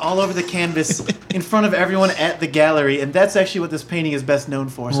pissed all over the canvas in front of everyone at the gallery, and that's actually what this painting is best known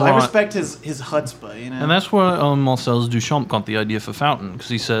for. So I respect his chutzpah, And that's where Marcel Duchamp got the idea for Fountain, because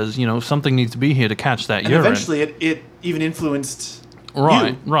he says, something needs to be here to catch that urine. And eventually it even influenced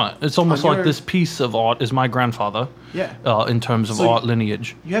Right. you. It's almost like this piece of art is my grandfather. Yeah. In terms of art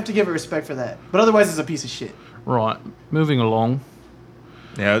lineage. You have to give it respect for that. But otherwise it's a piece of shit. Right. Moving along.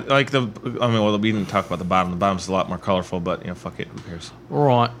 Yeah, like well, we didn't talk about the bottom. The bottom's a lot more colorful, but fuck it, who cares?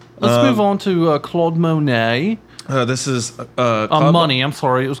 Right. Let's move on to Claude Monet. This is Claude Money. I'm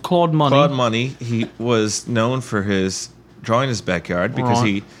sorry, it was Claude Money. Claude Money. He was known for his drawing his backyard because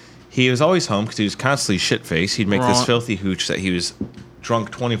he was always home because he was constantly shit-faced. He'd make this filthy hooch that he was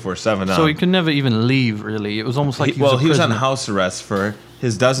drunk 24/7 on. So he could never even leave, really. It was almost like he was on house arrest for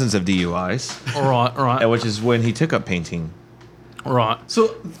his dozens of DUIs. Right. Which is when he took up painting. Right.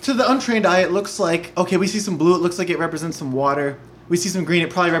 So to the untrained eye, it looks like, okay, we see some blue. It looks like it represents some water. We see some green. It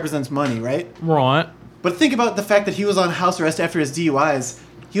probably represents money, right? Right. But think about the fact that he was on house arrest after his DUIs.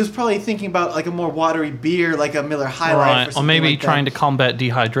 He was probably thinking about like a more watery beer, like a Miller High Life, or maybe like trying to combat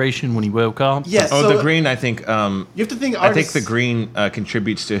dehydration when he woke up. Yes. Oh, so the green. I think. You have to think. I think the green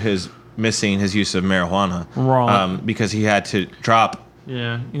contributes to his missing his use of marijuana. Right. Because he had to drop.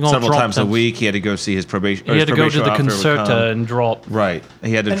 Yeah. Several times a week, he had to go see his probation. He had to go to the concerta and drop. Right.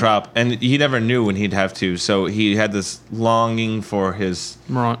 He had to drop, and he never knew when he'd have to. So he had this longing for his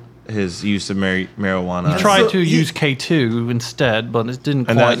use of marijuana. He tried to use K2 instead, but it didn't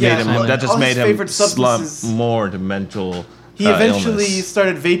quite. That just made him slump more to mental. He eventually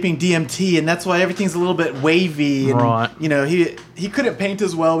started vaping DMT, and that's why everything's a little bit wavy. And, he couldn't paint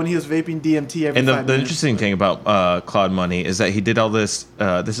as well when he was vaping DMT every 5 minutes. The interesting thing about Claude Money is that he did all this.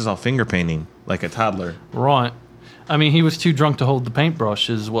 This is all finger painting, like a toddler. Right. I mean, he was too drunk to hold the paintbrush.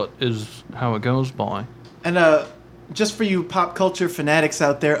 Is how it goes by. And just for you pop culture fanatics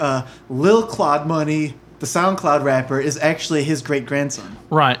out there, Lil Claude Money, the SoundCloud rapper, is actually his great grandson.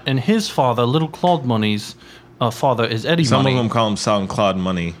 Right, and his father, Little Claude Money's father, is Eddie Money. Some of them call him SoundCloud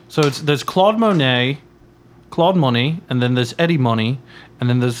Money. So there's Claude Monet, Claude Money, and then there's Eddie Money, and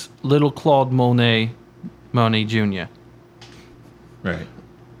then there's Little Claude Money Jr. Right.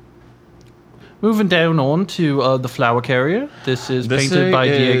 Moving down on to the flower carrier. This is painted by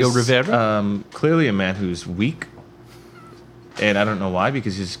Diego Rivera. Clearly a man who's weak. And I don't know why,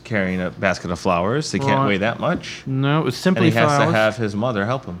 because he's carrying a basket of flowers. They can't weigh that much. No, it's simply flowers. And he has flowers. to have his mother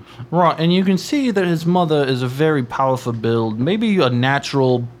help him. Right, and you can see that his mother is a very powerful build. Maybe a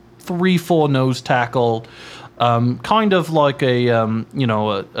natural 3-4 nose tackle. Kind of like a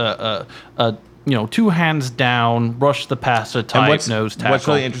two hands down, rush the passer type nose tackle. What's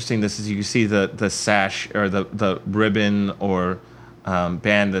really interesting, this is you can see the sash or the ribbon or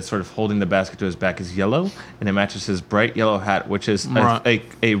band that's sort of holding the basket to his back is yellow, and it matches his bright yellow hat, which is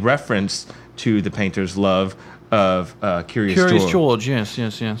a reference to the painter's love of Curious George.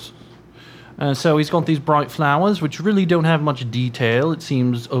 Yes. So he's got these bright flowers, which really don't have much detail. It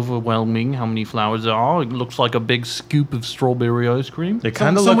seems overwhelming how many flowers there are. It looks like a big scoop of strawberry ice cream. It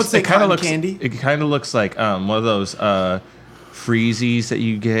kind of looks. It kind of looks candy. It kind of looks like one of those freezies that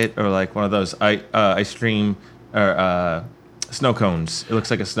you get, or like one of those ice cream or snow cones. It looks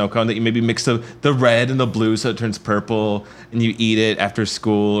like a snow cone that you maybe mix the red and the blue so it turns purple, and you eat it after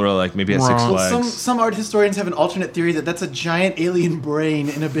school or like maybe at Six Flags. Some art historians have an alternate theory that that's a giant alien brain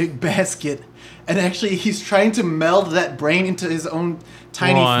in a big basket, and actually he's trying to meld that brain into his own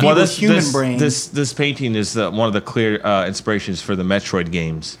tiny human brain. This painting is one of the clear inspirations for the Metroid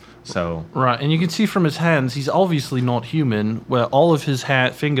games. So right, and you can see from his hands, he's obviously not human. Where all of his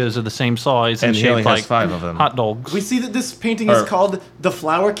fingers are the same size and he only shaped has like 5 of them. Hot dogs. We see that this painting is called the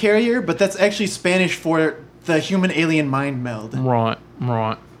flower carrier, but that's actually Spanish for the human-alien mind meld. Right. All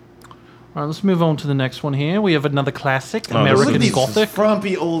right, let's move on to the next one here. We have another classic, American Gothic. This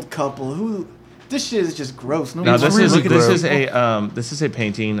frumpy old couple. This shit is just gross. This is a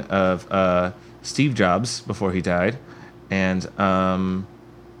painting of Steve Jobs before he died, and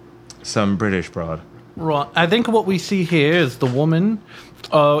some British broad. Right. I think what we see here is the woman.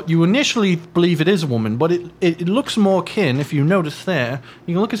 You initially believe it is a woman, but it looks more akin, if you notice there,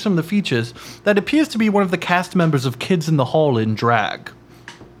 you can look at some of the features, that appears to be one of the cast members of Kids in the Hall in drag.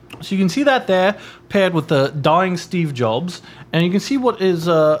 So you can see that there, paired with the dying Steve Jobs, and you can see what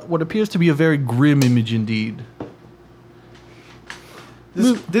appears to be a very grim image indeed.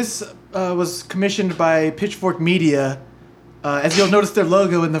 This was commissioned by Pitchfork Media. As you'll notice their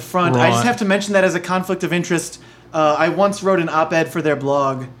logo in the front. Right. I just have to mention that as a conflict of interest. I once wrote an op-ed for their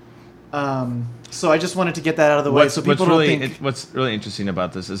blog. So I just wanted to get that out of the way so people don't think... What's really interesting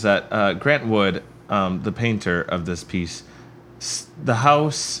about this is that Grant Wood, the painter of this piece, the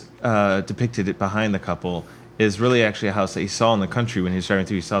house depicted behind the couple is really actually a house that he saw in the country when he was driving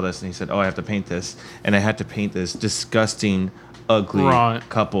through. He saw this and he said, I have to paint this. And I had to paint this disgusting, ugly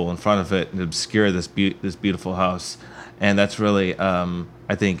couple in front of it and obscure this beautiful house. And that's really,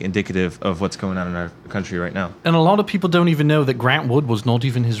 I think, indicative of what's going on in our country right now. And a lot of people don't even know that Grant Wood was not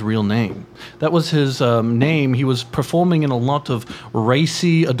even his real name. That was his name. He was performing in a lot of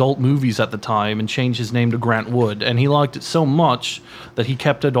racy adult movies at the time and changed his name to Grant Wood. And he liked it so much that he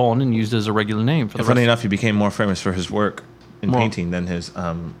kept it on and used it as a regular name. For the Funny rest. enough, he became more famous for his work in painting than his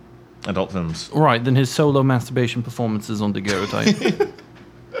adult films. Right, than his solo masturbation performances on daguerreotype.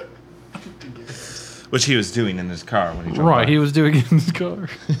 Which he was doing in his car when he drove Right, by. he was doing it in his car.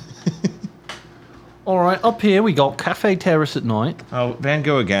 All right, up here we got Cafe Terrace at night. Oh, Van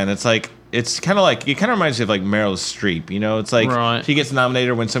Gogh again. It's kind of reminds me of like Meryl Streep. You know, it's like Right. she gets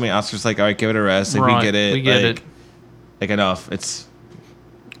nominated when so many Oscars like, all right, give it a rest. Like, Right, we get it. we get like, it. Like enough. It's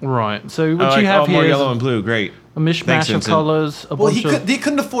Right, so what you have more here is yellow and blue. Great. a mishmash Thanks, of Vincent. colors. A Well, bunch of they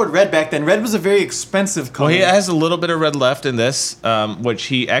couldn't afford red back then. Red was a very expensive color. Well, he has a little bit of red left in this, which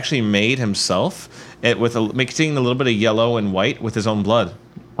he actually made himself. Mixing a little bit of yellow and white with his own blood,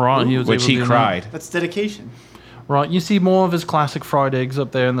 right, he was which able to he do cried. That's dedication. Right, you see more of his classic fried eggs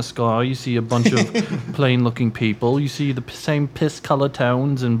up there in the sky. You see a bunch of plain-looking people. You see the same piss-color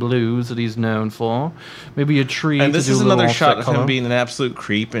tones and blues that he's known for. Maybe a tree. And this to do is a little another shot offset of color. him being an absolute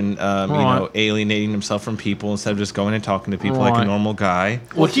creep and alienating himself from people instead of just going and talking to people like Right. a normal guy.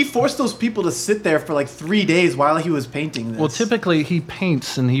 Well, he forced those people to sit there for like 3 days while he was painting this. Well, typically he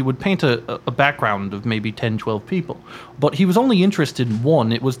paints, and he would paint a background of maybe 10, 12 people. But he was only interested in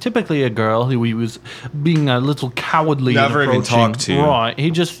one. It was typically a girl who he was being a little cowardly and Never even approaching. talk to. Right.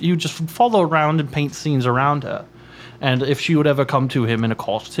 You just follow around and paint scenes around her. And if she would ever come to him and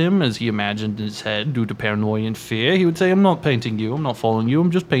accost him, as he imagined in his head due to paranoia and fear, he would say, "I'm not painting you. I'm not following you. I'm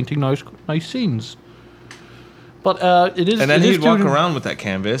just painting nice scenes." But it is. And then it is he'd walk due to- around with that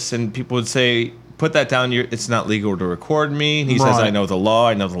canvas, and people would say, "Put that down. It's not legal to record me." And he says, Right. "I know the law.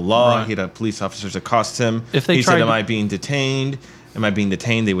 I know the law." Right. He'd have police officers accost him. If they he said, tried "Am to- I being detained? Am I being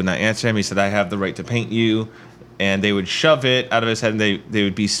detained?" They would not answer him. He said, "I have the right to paint you." And they would shove it out of his head, and they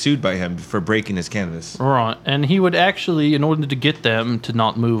would be sued by him for breaking his canvas. Right, and he would actually, in order to get them to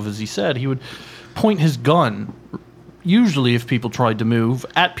not move, as he said, he would point his gun, usually if people tried to move,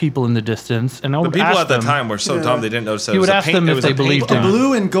 at people in the distance, and I The would people ask at the them, time were so Yeah. dumb they didn't notice that He it was would a ask paint- them it if was they a paint believed a him. gun.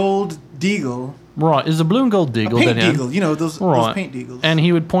 blue and gold deagle. right, is a blue and gold A deagle paint that he had. deagle. You know, those Right, paint deagles. and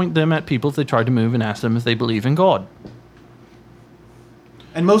he would point them at people if they tried to move and ask them if they believe in God.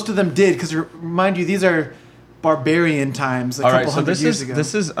 And most of them did, because remind you, these are barbarian times a All couple right, so hundred this years is ago.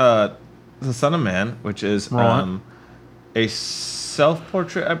 this is the Son of Man, which is Right. a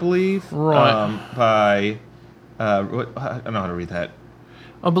self-portrait, I believe, Right. by I don't know how to read that.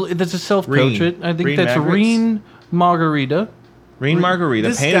 I believe that's a self-portrait. I think Reen that's Magritte? Reen Margarita. Reen Margarita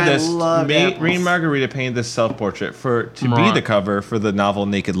This painted guy this. loved apples. Reen Margarita painted this self-portrait to be Right. the cover for the novel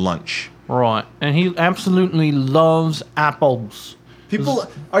Naked Lunch. Right, and he absolutely loves apples. People,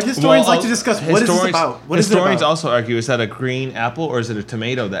 our historians Well, like to discuss what is this about. What is it historians about? also argue: is that a green apple or is it a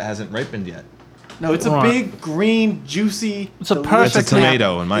tomato that hasn't ripened yet? No, it's a Right. big, green, juicy. It's a delicious perfect It's a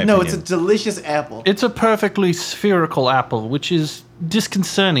tomato, in my No, opinion. it's a delicious apple. It's a perfectly spherical apple, which is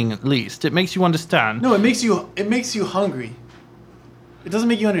disconcerting at least. It makes you understand. No, it makes you hungry. It doesn't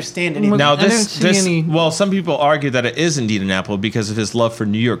make you understand anything. Now I don't this see any- well, some people argue that it is indeed an apple because of his love for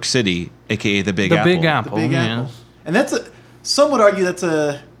New York City, aka the Big the Apple. Big the Apple. big yes. apple, and some would argue that's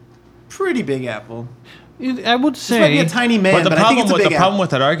a pretty big apple. I would This might be say a tiny man, But but I think it's a big apple. problem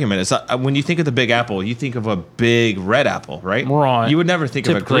with that argument is that when you think of the Big Apple, you think of a big red apple, right? Right. You would never think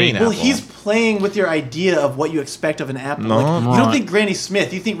of a Typically. green Well, apple. he's playing with your idea of what you expect of an apple. No. Like, you Right. don't think Granny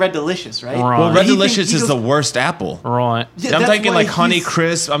Smith, you think Red Delicious, right? Right. well, And Red he Delicious goes- is the worst apple. right. Yeah, I'm that's thinking why like Honey he's-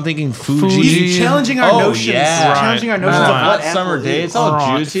 Crisp. I'm thinking Fuji. Fuji. He's challenging our notions. Yeah. Challenging our notions Right. of what Hot summer apple day. is. It's all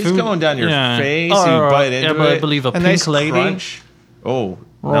Right. juicy. It's Food- going down your yeah. face. Oh, you right. bite into Yeah, but I it. believe a nice pink lady. crunch. Oh,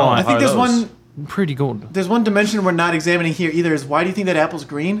 Right. no. I I think there's one. Pretty good. There's one dimension we're not examining here either. Is why do you think that apple's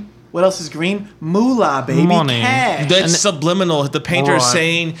green? What else is green? Moolah, baby, Money. cash. That's And- subliminal. The painter is Right.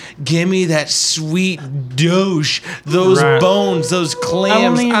 saying, "Give me that sweet douche, those Right. bones, those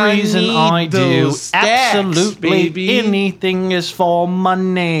clams. Only I reason need I do those stacks, absolutely baby. anything is for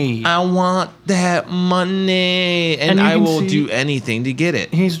money. I want that money, and you I can will see- do anything to get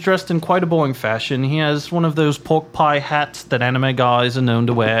it." He's dressed in quite a boring fashion. He has one of those pork pie hats that anime guys are known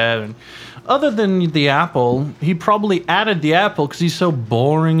to wear. And other than the apple, he probably added the apple because he's so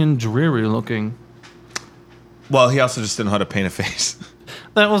boring and dreary looking. Well, he also just didn't know how to paint a face.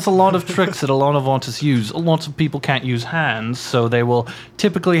 That was a lot of tricks that a lot of artists use. Lots of people can't use hands, so they will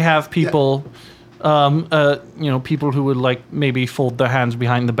typically have people, people who would like maybe fold their hands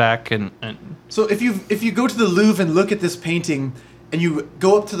behind the back and So if you go to the Louvre and look at this painting, and you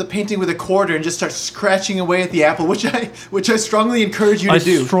go up to the painting with a quarter and just start scratching away at the apple, which I strongly encourage you to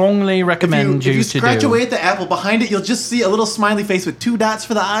do. I strongly recommend if you scratch away at the apple, behind it you'll just see a little smiley face with 2 dots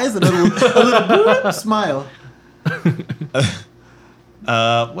for the eyes and a little smile.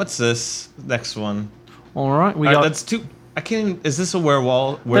 What's this next one? All right, that's two. I can't. Is this a Where's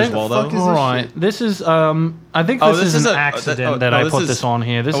Waldo? All right, this is I think this is an accident that I put this on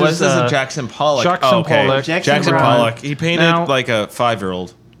here. This is a Jackson Pollock. Pollock. Jackson Pollock. He painted like a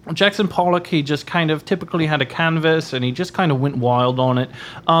 5-year-old. Jackson Pollock, he just kind of typically had a canvas and he just kind of went wild on it.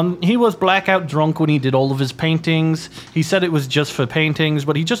 He was blackout drunk when he did all of his paintings. He said it was just for paintings,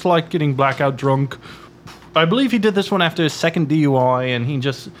 but he just liked getting blackout drunk. I believe he did this one after his second DUI, and he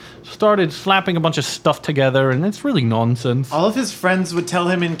just started slapping a bunch of stuff together, and it's really nonsense. All of his friends would tell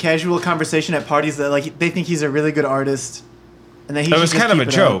him in casual conversation at parties that like they think he's a really good artist, and that he. It was kind of a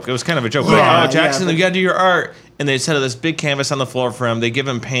joke. It was kind of a joke. Yeah, like, Jackson, you gotta do your art, and they set up this big canvas on the floor for him. They give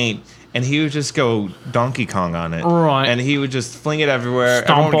him paint, and he would just go Donkey Kong on it. Right. And he would just fling it everywhere.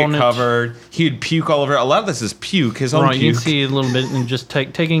 Everyone would get covered. He would puke all over it. A lot of this is puke, his own puke. Right, you can see a little bit and just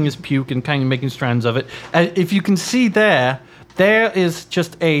taking his puke and kind of making strands of it. If you can see there is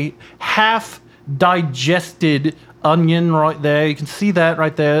just a half-digested onion right there. You can see that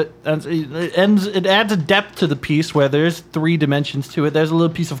right there. And it adds a depth to the piece where there's 3 dimensions to it. There's a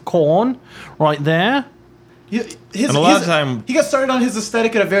little piece of corn right there. He got started on his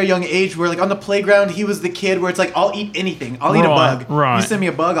aesthetic at a very young age where, like, on the playground, he was the kid where it's like, I'll eat anything. I'll eat a bug. Right. You send me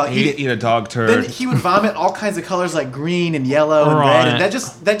a bug, I'll eat it. Eat a dog turd. Then he would vomit all kinds of colors like green and yellow and red, and that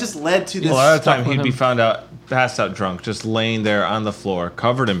just led to this. A lot of the time, he'd be passed out drunk, just laying there on the floor,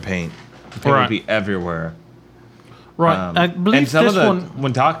 covered in paint. The paint would be everywhere. Right. I believe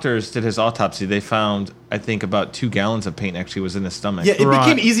when doctors did his autopsy, they found, I think, about 2 gallons of paint actually was in his stomach. Yeah, it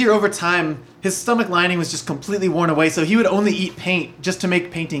became easier over time. His stomach lining was just completely worn away, so he would only eat paint just to make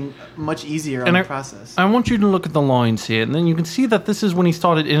painting much easier on the process. I want you to look at the lines here, and then you can see that this is when he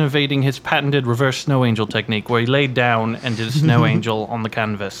started innovating his patented reverse snow angel technique, where he laid down and did a snow angel on the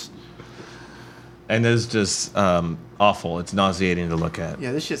canvas. And it's just awful. It's nauseating to look at.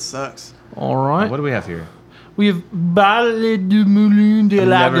 Yeah, this shit sucks. All right. What do we have here? We have Ballet du Moulin de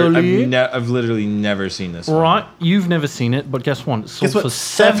la Dolly. I've literally never seen this one. Right, you've never seen it, but guess what? It sold for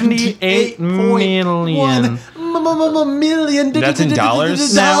 $78 million. Million. That's in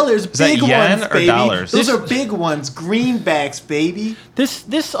dollars? Dollars. Is that yen or dollars? Those are big ones. Greenbacks, baby.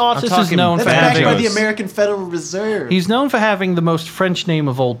 This artist is known for having... backed by the American Federal Reserve. He's known for having the most French name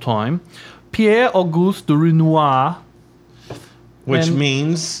of all time. Pierre-Auguste de Renoir. Which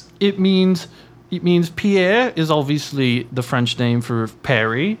means? It means Pierre is obviously the French name for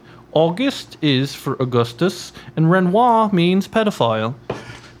Perry. Auguste is for Augustus, and Renoir means pedophile.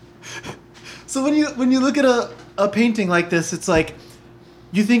 So when you look at a painting like this, it's like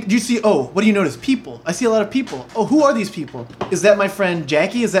what do you notice? People. I see a lot of people. Oh, who are these people? Is that my friend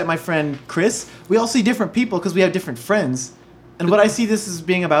Jackie? Is that my friend Chris? We all see different people because we have different friends. And what I see this as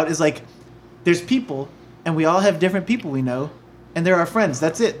being about is like, there's people, and we all have different people we know. And they're our friends.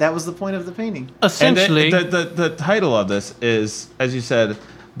 That's it. That was the point of the painting. Essentially, and the title of this is, as you said,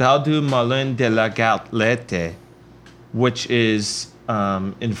 Bal du Moulin de la Galette, which is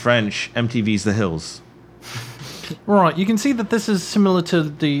in French, MTV's The Hills. Right. You can see that this is similar to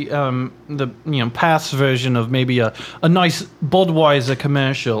the past version of maybe a nice Budweiser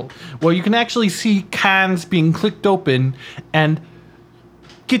commercial, where you can actually see cans being clicked open and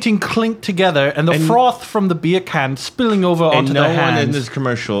getting clinked together, and the froth from the beer can spilling over onto their hands. And no one in this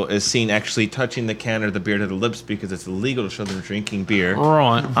commercial is seen actually touching the can or the beer to the lips because it's illegal to show them drinking beer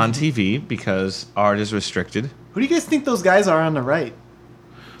on TV because art is restricted. Who do you guys think those guys are on the right?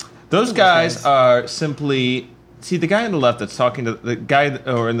 Those guys are simply... See, the guy on the left that's talking to the guy,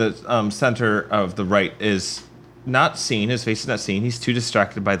 or in the center of the right, is not seen. His face is not seen. He's too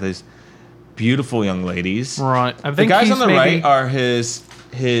distracted by these beautiful young ladies. Right. I think the guys on the right are his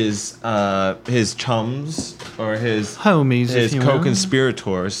chums or his homies, his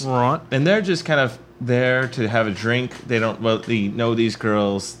co-conspirators. Right. And they're just kind of there to have a drink. They don't really know these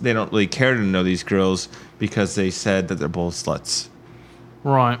girls. They don't really care to know these girls because they said that they're both sluts.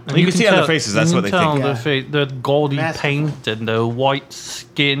 Right. And you can see on their faces that's what they think. The gaudy paint and the white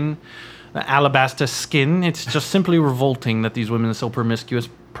skin, the alabaster skin. It's just simply revolting that these women are so promiscuous.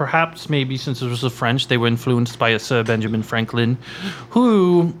 Perhaps maybe since it was the French, they were influenced by a Sir Benjamin Franklin,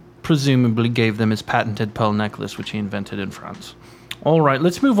 who presumably gave them his patented pearl necklace, which he invented in France. All right,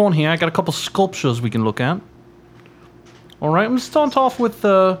 let's move on here. I got a couple sculptures we can look at. All right, I'm going to start off with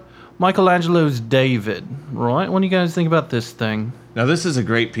Michelangelo's David. Right, what do you guys think about this thing? Now, this is a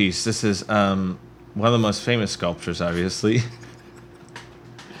great piece. This is one of the most famous sculptures, obviously.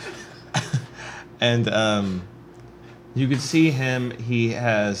 And you can see him. He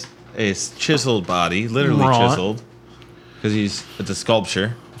has a chiseled body, literally chiseled, because it's a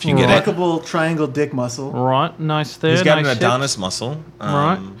sculpture. If you get it. Impeccable triangle dick muscle. Right, nice there. He's got nice an Adonis hips. muscle.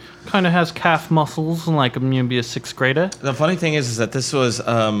 Right. Kind of has calf muscles, like maybe a 6th grader. The funny thing is that this was,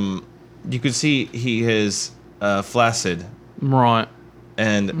 you could see he is flaccid. Right.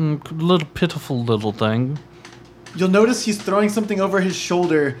 And little pitiful little thing. You'll notice he's throwing something over his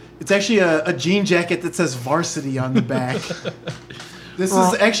shoulder. It's actually a jean jacket that says varsity on the back. This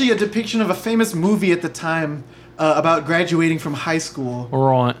is actually a depiction of a famous movie at the time about graduating from high school.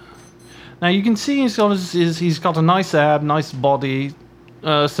 Right. Now you can see he's got a nice ab, nice body,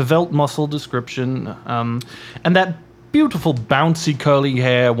 svelte muscle description, and that beautiful bouncy curly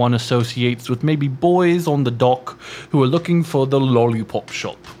hair one associates with maybe boys on the dock who are looking for the lollipop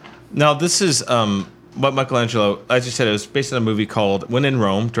shop. now this is what Michelangelo, as you said, it was based on a movie called When in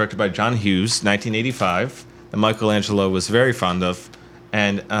Rome, directed by John Hughes, 1985, that Michelangelo was very fond of.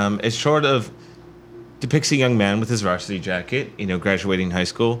 And it sort of depicts a young man with his varsity jacket, graduating high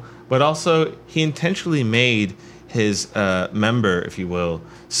school, but also he intentionally made his member, if you will,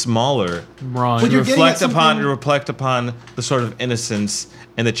 smaller, Right. But to you're getting at reflect upon the sort of innocence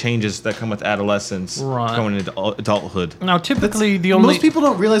and the changes that come with adolescence Right. going into adulthood. Now typically Most people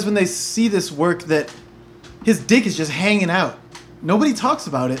don't realize when they see this work that his dick is just hanging out. Nobody talks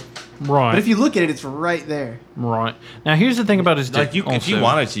about it. Right. But if you look at it, it's right there. Right. Now here's the thing about his dick. Like if you also.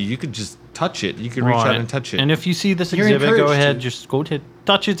 wanted to, you could just touch it. You could reach out and touch it. And if you see this You're exhibit, go encouraged ahead, to. just go ahead,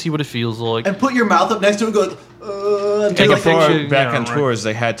 touch it, see what it feels like. And put your mouth up next to it and go, and Take do a like picture. Before, back yeah, on right. tours,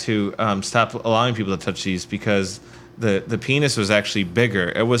 they had to stop allowing people to touch these because the penis was actually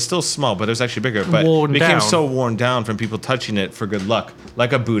bigger. It was still small, but it was actually bigger. But Worn it became down. so worn down from people touching it for good luck,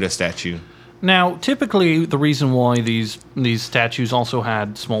 like a Buddha statue. Now, typically, the reason why these statues also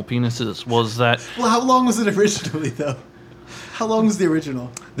had small penises was that Well, how long was it originally, though? How long was the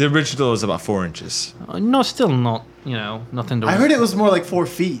original? The original was about 4 inches. no, still not, nothing to. I heard it was more like 4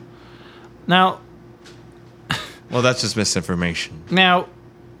 feet. Now, Well, that's just misinformation. now,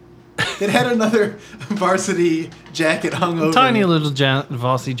 It had another varsity jacket hung over tiny it. little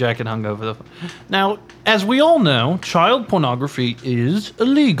varsity jacket hung over the. Now, as we all know, child pornography is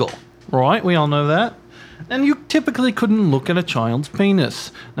illegal, right? We all know that. And you typically couldn't look at a child's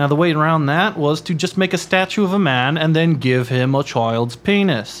penis. Now, the way around that was to just make a statue of a man and then give him a child's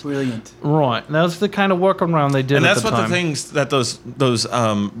penis. Brilliant. Right. That was the kind of workaround they did And at that's the what time. the things that those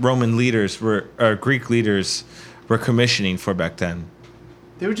Roman leaders or Greek leaders were commissioning for back then.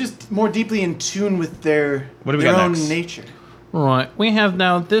 They were just more deeply in tune with their What do we their got own next? nature. Right. We have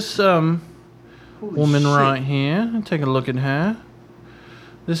now this Holy woman shit. right here. Take a look at her.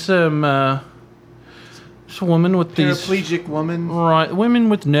 This this woman with these Paraplegic woman. right women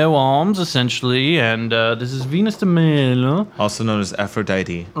with no arms essentially, and this is Venus de Milo. Also known as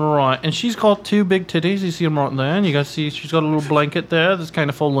Aphrodite. Right, and she's got 2 big titties. You see them right there, and you guys see she's got a little blanket there that's kind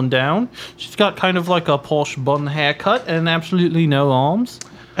of fallen down. She's got kind of like a Porsche bun haircut and absolutely no arms.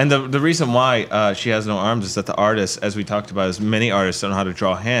 And the reason why she has no arms is that the artist, as we talked about, is many artists don't know how to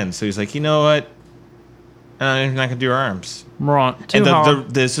draw hands. So he's like, you know what? I'm not gonna do arms. Right, too And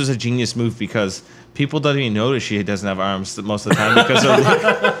hard. this was a genius move because people don't even notice she doesn't have arms most of the time because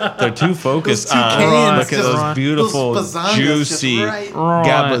they're too focused Those two on cans look at just- those beautiful, those bazongas juicy just right. Right.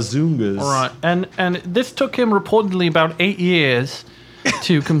 gabazungas. Right, and this took him reportedly about 8 years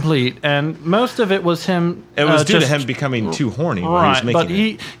to complete, and most of it was him. It was due to just- him becoming too horny when he was Right, making but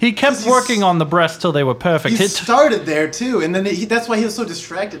it. he kept He's- working on the breasts till they were perfect. He It, started there too, and then that's why he was so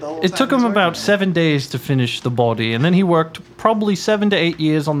distracted the whole time. it took he was him working about on it. 7 days to finish the body, and then he worked probably 7 to 8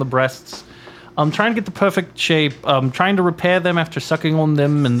 years on the breasts. Trying to get the perfect shape, trying to repair them after sucking on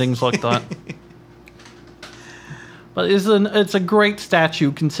them and things like that. But it's a great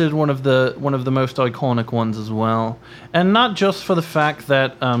statue, considered one of the most iconic ones as well, and not just for the fact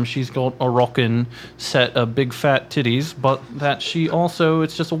that she's got a rockin' set of big fat titties, but that she also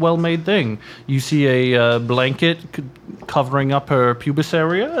it's just a well-made thing. You see a blanket covering up her pubis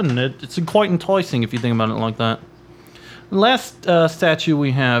area, and it's quite enticing if you think about it like that. The last statue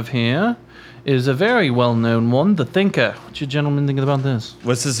we have here is a very well-known one, the Thinker. What you gentlemen think about this?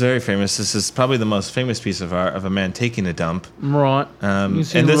 This is very famous. This is probably the most famous piece of art of a man taking a dump. Right. You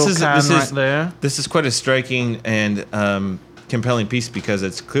see and the this little is can this right is there. this is quite a striking and compelling piece because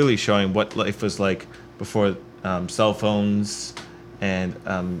it's clearly showing what life was like before cell phones and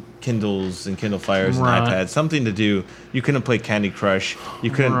Kindles and Kindle Fires Right. and iPads. Something to do. You couldn't play Candy Crush. You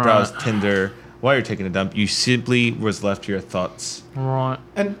couldn't Right. browse Tinder while you're taking a dump. You simply was left to your thoughts. Right.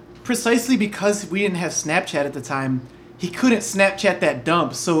 And precisely because we didn't have Snapchat at the time, he couldn't Snapchat that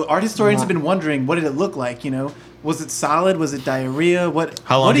dump. So art historians have been wondering, what did it look like? Was it solid? Was it diarrhea?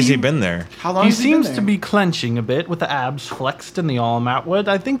 How long has he been there? How long He has he been seems there? to be clenching a bit with the abs flexed and the arm outward.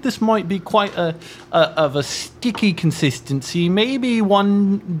 I think this might be quite of a sticky consistency. Maybe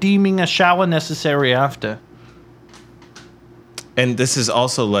one deeming a shower necessary after. And this has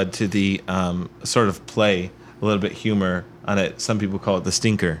also led to the sort of play, a little bit humor on it. Some people call it the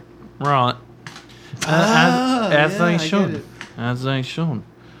stinker. Right. As I they get should. it. As they should.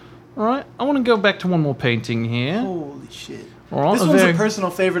 All right. I want to go back to one more painting here. Holy shit. All right, This one's a personal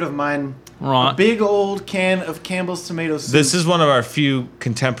favorite of mine. Right. A big old can of Campbell's tomato soup. This is one of our few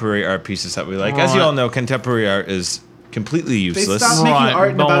contemporary art pieces that we like. As you Right. all know, contemporary art is completely They useless. stopped making Right, art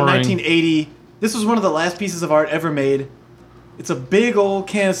in about boring. 1980. This was one of the last pieces of art ever made. It's a big old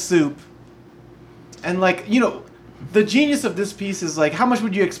can of soup. And the genius of this piece is how much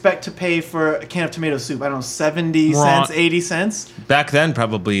would you expect to pay for a can of tomato soup? I don't know, 70 Right. cents, 80 cents? Back then,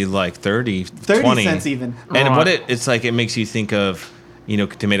 probably like 30, 30 20. cents even. And Right. what it's like, it makes you think of,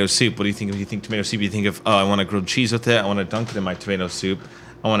 tomato soup. What do you think of? You think tomato soup, you think of, oh, I want to grilled cheese with it. I want to dunk it in my tomato soup.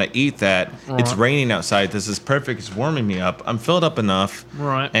 I want to eat that. It's Right. raining outside. This is perfect. It's warming me up. I'm filled up enough.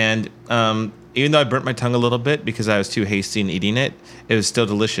 Right. And even though I burnt my tongue a little bit because I was too hasty in eating it, it was still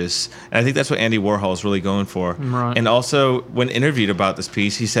delicious. And I think that's what Andy Warhol is really going for. Right. And also, when interviewed about this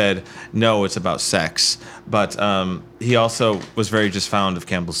piece, he said, no, it's about sex. But he also was very just fond of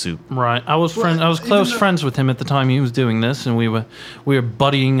Campbell's soup. Right. I was even close though- friends with him at the time he was doing this, and we were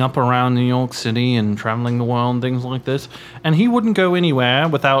buddying up around New York City and traveling the world and things like this. And he wouldn't go anywhere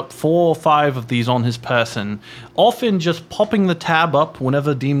without 4 or 5 of these on his person, often just popping the tab up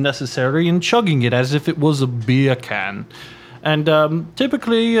whenever deemed necessary and chugging it as if it was a beer can. And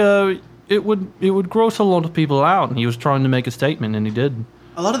typically, it would gross a lot of people out, and he was trying to make a statement, and he did.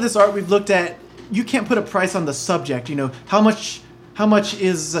 A lot of this art we've looked at, you can't put a price on the subject. How much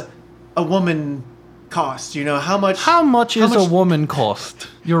is a woman cost? How much Is a woman cost?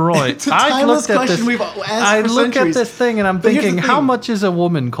 You're right. It's a timeless question we've asked I for look centuries. at this thing and I'm But here's the thinking, how thing. much is a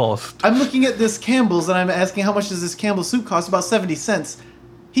woman cost? I'm looking at this Campbell's and I'm asking how much does this Campbell's soup cost? About 70 cents.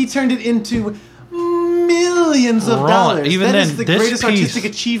 He turned it into millions of Right. dollars. Even That is then, the this greatest piece- artistic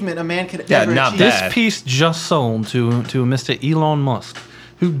achievement a man could Yeah, ever not achieve. bad. This piece just sold to Mr. Elon Musk,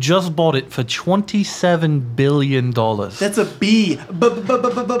 who just bought it for $27 billion. That's a billion.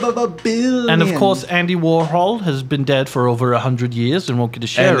 And of course, Andy Warhol has been dead for over 100 years and won't get a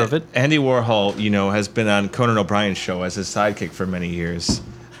share And of it. Andy Warhol, has been on Conan O'Brien's show as his sidekick for many years.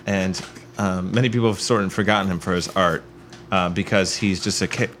 And many people have sort of forgotten him for his art because he's just a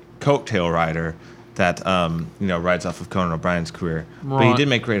coattail rider that, rides off of Conan O'Brien's career. But he Right. did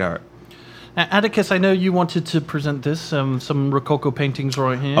make great art. Atticus, I know you wanted to present this, some Rococo paintings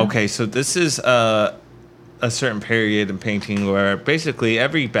right here. Okay, so this is a certain period in painting where basically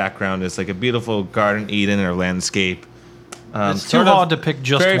every background is like a beautiful Garden Eden or landscape. It's too sort of hard to pick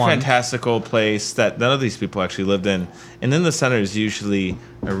just very one. fantastical place that none of these people actually lived in. And in the center is usually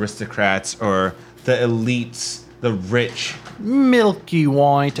aristocrats or the elites, the rich. Milky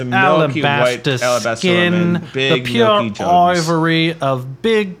white, The milky white alabaster alabaster skin, women, big the pure milky jugs. ivory of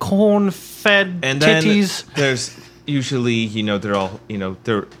big corn-fed And then titties. there's usually, they're all,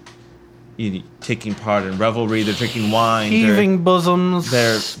 they're taking part in revelry, they're drinking wine, Heaving bosoms,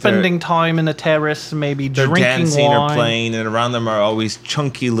 they're- spending time in a terrace, maybe they're drinking dancing wine. or playing, and around them are always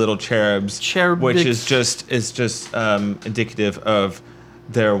chunky little cherubs, which is Cherubics. just indicative of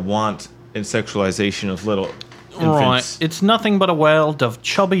their want and sexualization of little Right, infants. it's nothing but a world of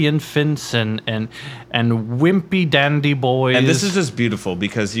chubby infants and wimpy dandy boys. And this is just beautiful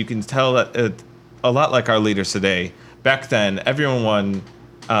because you can tell that a lot like our leaders today. Back then, everyone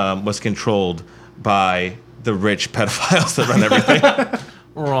was controlled by the rich pedophiles that run everything.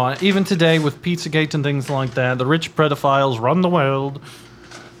 right. Even today with Pizzagate and things like that, the rich pedophiles run the world.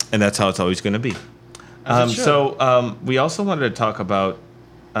 And that's how it's always going to be. As it should. We also wanted to talk about.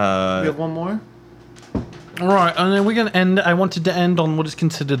 We have one more? Right, and then we're going to end. I wanted to end on what is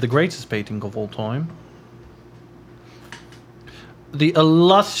considered the greatest painting of all time. The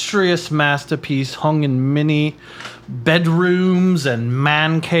illustrious masterpiece hung in many bedrooms and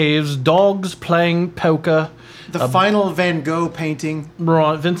man caves, dogs playing poker. The final Van Gogh painting.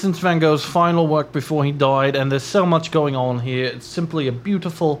 Right, Vincent van Gogh's final work before he died, and there's so much going on here. It's simply a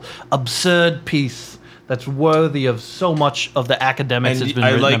beautiful, absurd piece that's worthy of so much of the academics it's And been I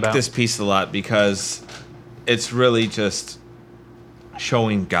written like about. this piece a lot because it's really just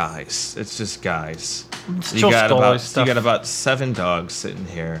showing guys. It's just guys. It's You just got guy about stuff. you got about 7 dogs sitting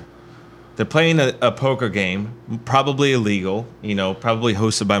here. They're playing a poker game, probably illegal. Probably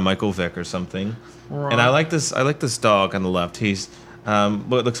hosted by Michael Vick or something. Right. And I like this dog on the left. He's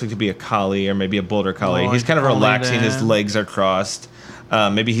what looks like to be a collie or maybe a border collie. Right, He's kind of collie relaxing. His there. legs are crossed.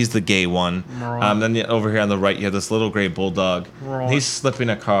 Maybe he's the gay one. Right. Then over here on the right, you have this little gray bulldog. Right. He's slipping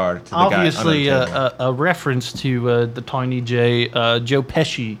a card to the Obviously, guy under the table. a reference to the Tiny J, Joe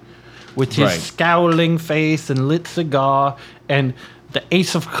Pesci, with his Right. scowling face and lit cigar, and the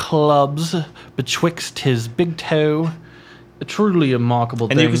ace of clubs betwixt his big toe. A truly remarkable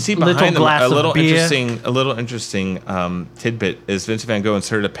And thing. you can see Little behind them glass a of little beer. interesting tidbit is Vincent van Gogh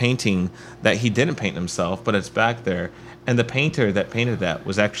inserted a painting that he didn't paint himself, but it's back there. And the painter that painted that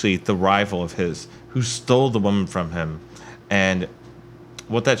was actually the rival of his who stole the woman from him. And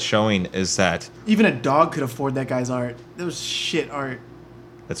what that's showing is that Even a dog could afford that guy's art. That was shit art.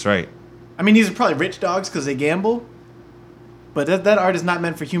 that's right. I mean, these are probably rich dogs because they gamble. But that art is not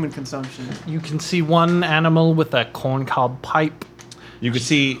meant for human consumption. You can see one animal with a corncob pipe. You could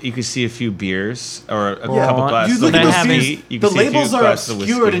see a few beers or a Yeah. couple You glasses You look of at those having- beers, whiskey. You the can see a few labels are glasses of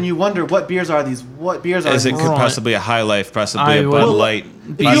obscured, whiskey. and you wonder what beers are these? What beers are As it these? could Right. possibly a High Life, possibly I a Bud will- Light,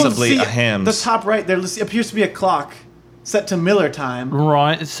 If you possibly see a Hams. the top right, there appears to be a clock set to Miller time.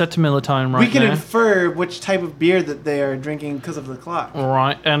 Right, it's set to Miller time right We can now. infer which type of beer that they are drinking because of the clock.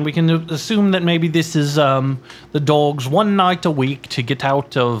 Right, and we can assume that maybe this is the dogs one night a week to get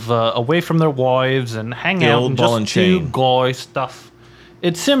out of away from their wives and hang The out old and ball just and do chain. guy stuff.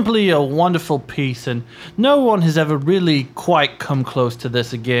 It's simply a wonderful piece, and no one has ever really quite come close to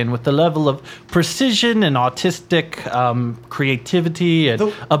this again with the level of precision and artistic creativity and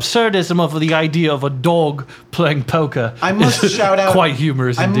absurdism of the idea of a dog playing poker. I must is shout out. quite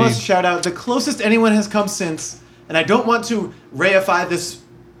humorous I indeed. must shout out the closest anyone has come since, and I don't want to reify this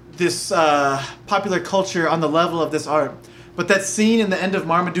popular culture on the level of this art, but that scene in the end of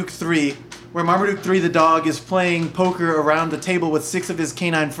Marmaduke 3, where Marmaduke 3 the dog is playing poker around the table with 6 of his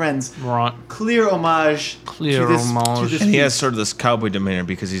canine friends. Right. Clear homage. Clear to this, homage. To this And he piece. has sort of this cowboy demeanor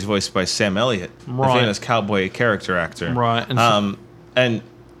because he's voiced by Sam Elliott, Right. the famous cowboy character actor. Right, and And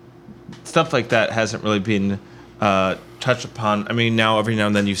stuff like that hasn't really been touched upon. I mean, now every now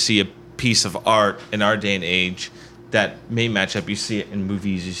and then you see a piece of art in our day and age that may match up. You see it in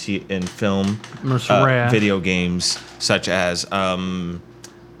movies, you see it in film, It's rare. video games, such as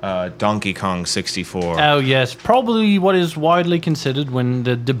Donkey Kong 64. Oh, yes. Probably what is widely considered when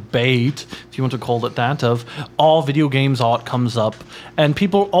the debate, if you want to call it that, of all video games art comes up. And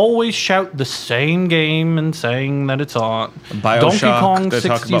people always shout the same game and saying that it's art. Bioshock, Donkey Kong they're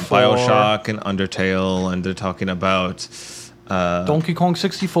 64. talking about Bioshock and Undertale, and they're talking about Donkey Kong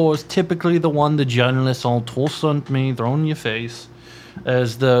 64 is typically the one the journalists all toss at me, throw in your face,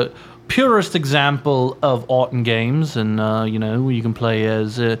 as the purest example of art in games. And, you can play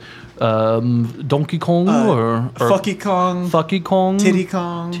as Donkey Kong or Fucky Kong. Fucky Kong. Titty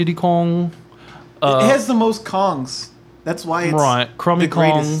Kong. Titty Kong. It has the most Kongs. That's why it's Right, Crummy the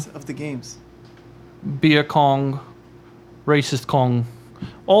greatest of the games. Beer Kong, Racist Kong.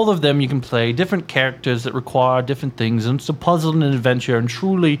 All of them you can play, different characters that require different things, and it's a puzzle and an adventure and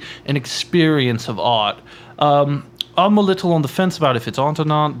truly an experience of art. I'm a little on the fence about if it's art or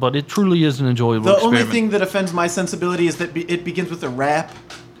not, but it truly is an enjoyable The experiment. only thing that offends my sensibility is that it begins with a rap.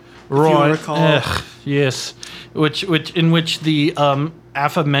 right. recall. Yes. In which the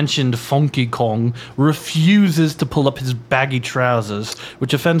aforementioned Funky Kong refuses to pull up his baggy trousers,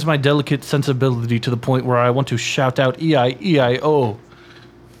 which offends my delicate sensibility to the point where I want to shout out E-I-E-I-O.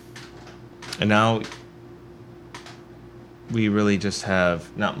 And now we really just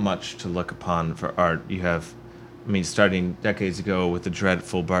have not much to look upon for art. You have, starting decades ago with the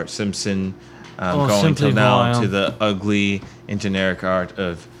dreadful Bart Simpson, going simply till now vile. to the ugly and generic art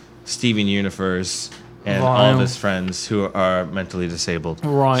of Steven Universe and all Vile. of his friends who are mentally disabled.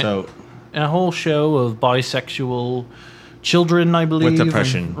 Right. So A whole show of bisexual children, I believe.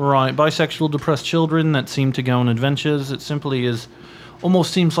 depression. Right, bisexual depressed children that seem to go on adventures. It simply is,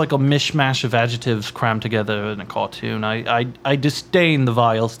 almost seems like a mishmash of adjectives crammed together in a cartoon. I disdain the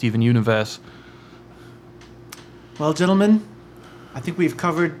vile Steven Universe. Well, gentlemen, I think we've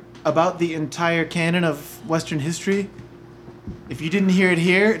covered about the entire canon of Western history. If you didn't hear it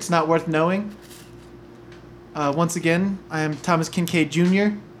here, it's not worth knowing. Once again, I am Thomas Kincaid Jr.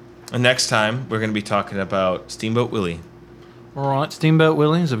 and next time we're going to be talking about Steamboat Willie. All right, Steamboat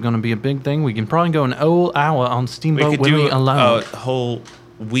Willies are going to be a big thing. We can probably go an whole hour on We Steamboat could do Willie alone. a whole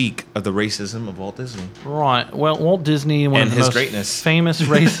week of the racism of Walt Disney. Right. Well, Walt Disney, one And of the his most greatness. famous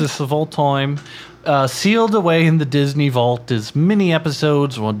racists of all time, sealed away in the Disney vault is mini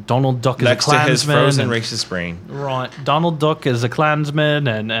episodes where Donald Duck is Next a to his Klansman. frozen and- racist brain. Right. Donald Duck is a Klansman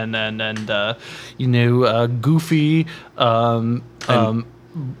and Goofy.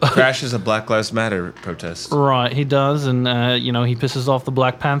 crashes a Black Lives Matter protest. Right, he does, and he pisses off the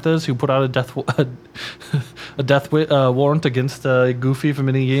Black Panthers, who put out a death warrant against Goofy for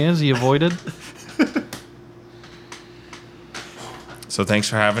many years. He avoided. So thanks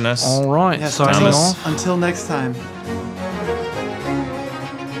for having us. All right, Yes, signing off. until next time.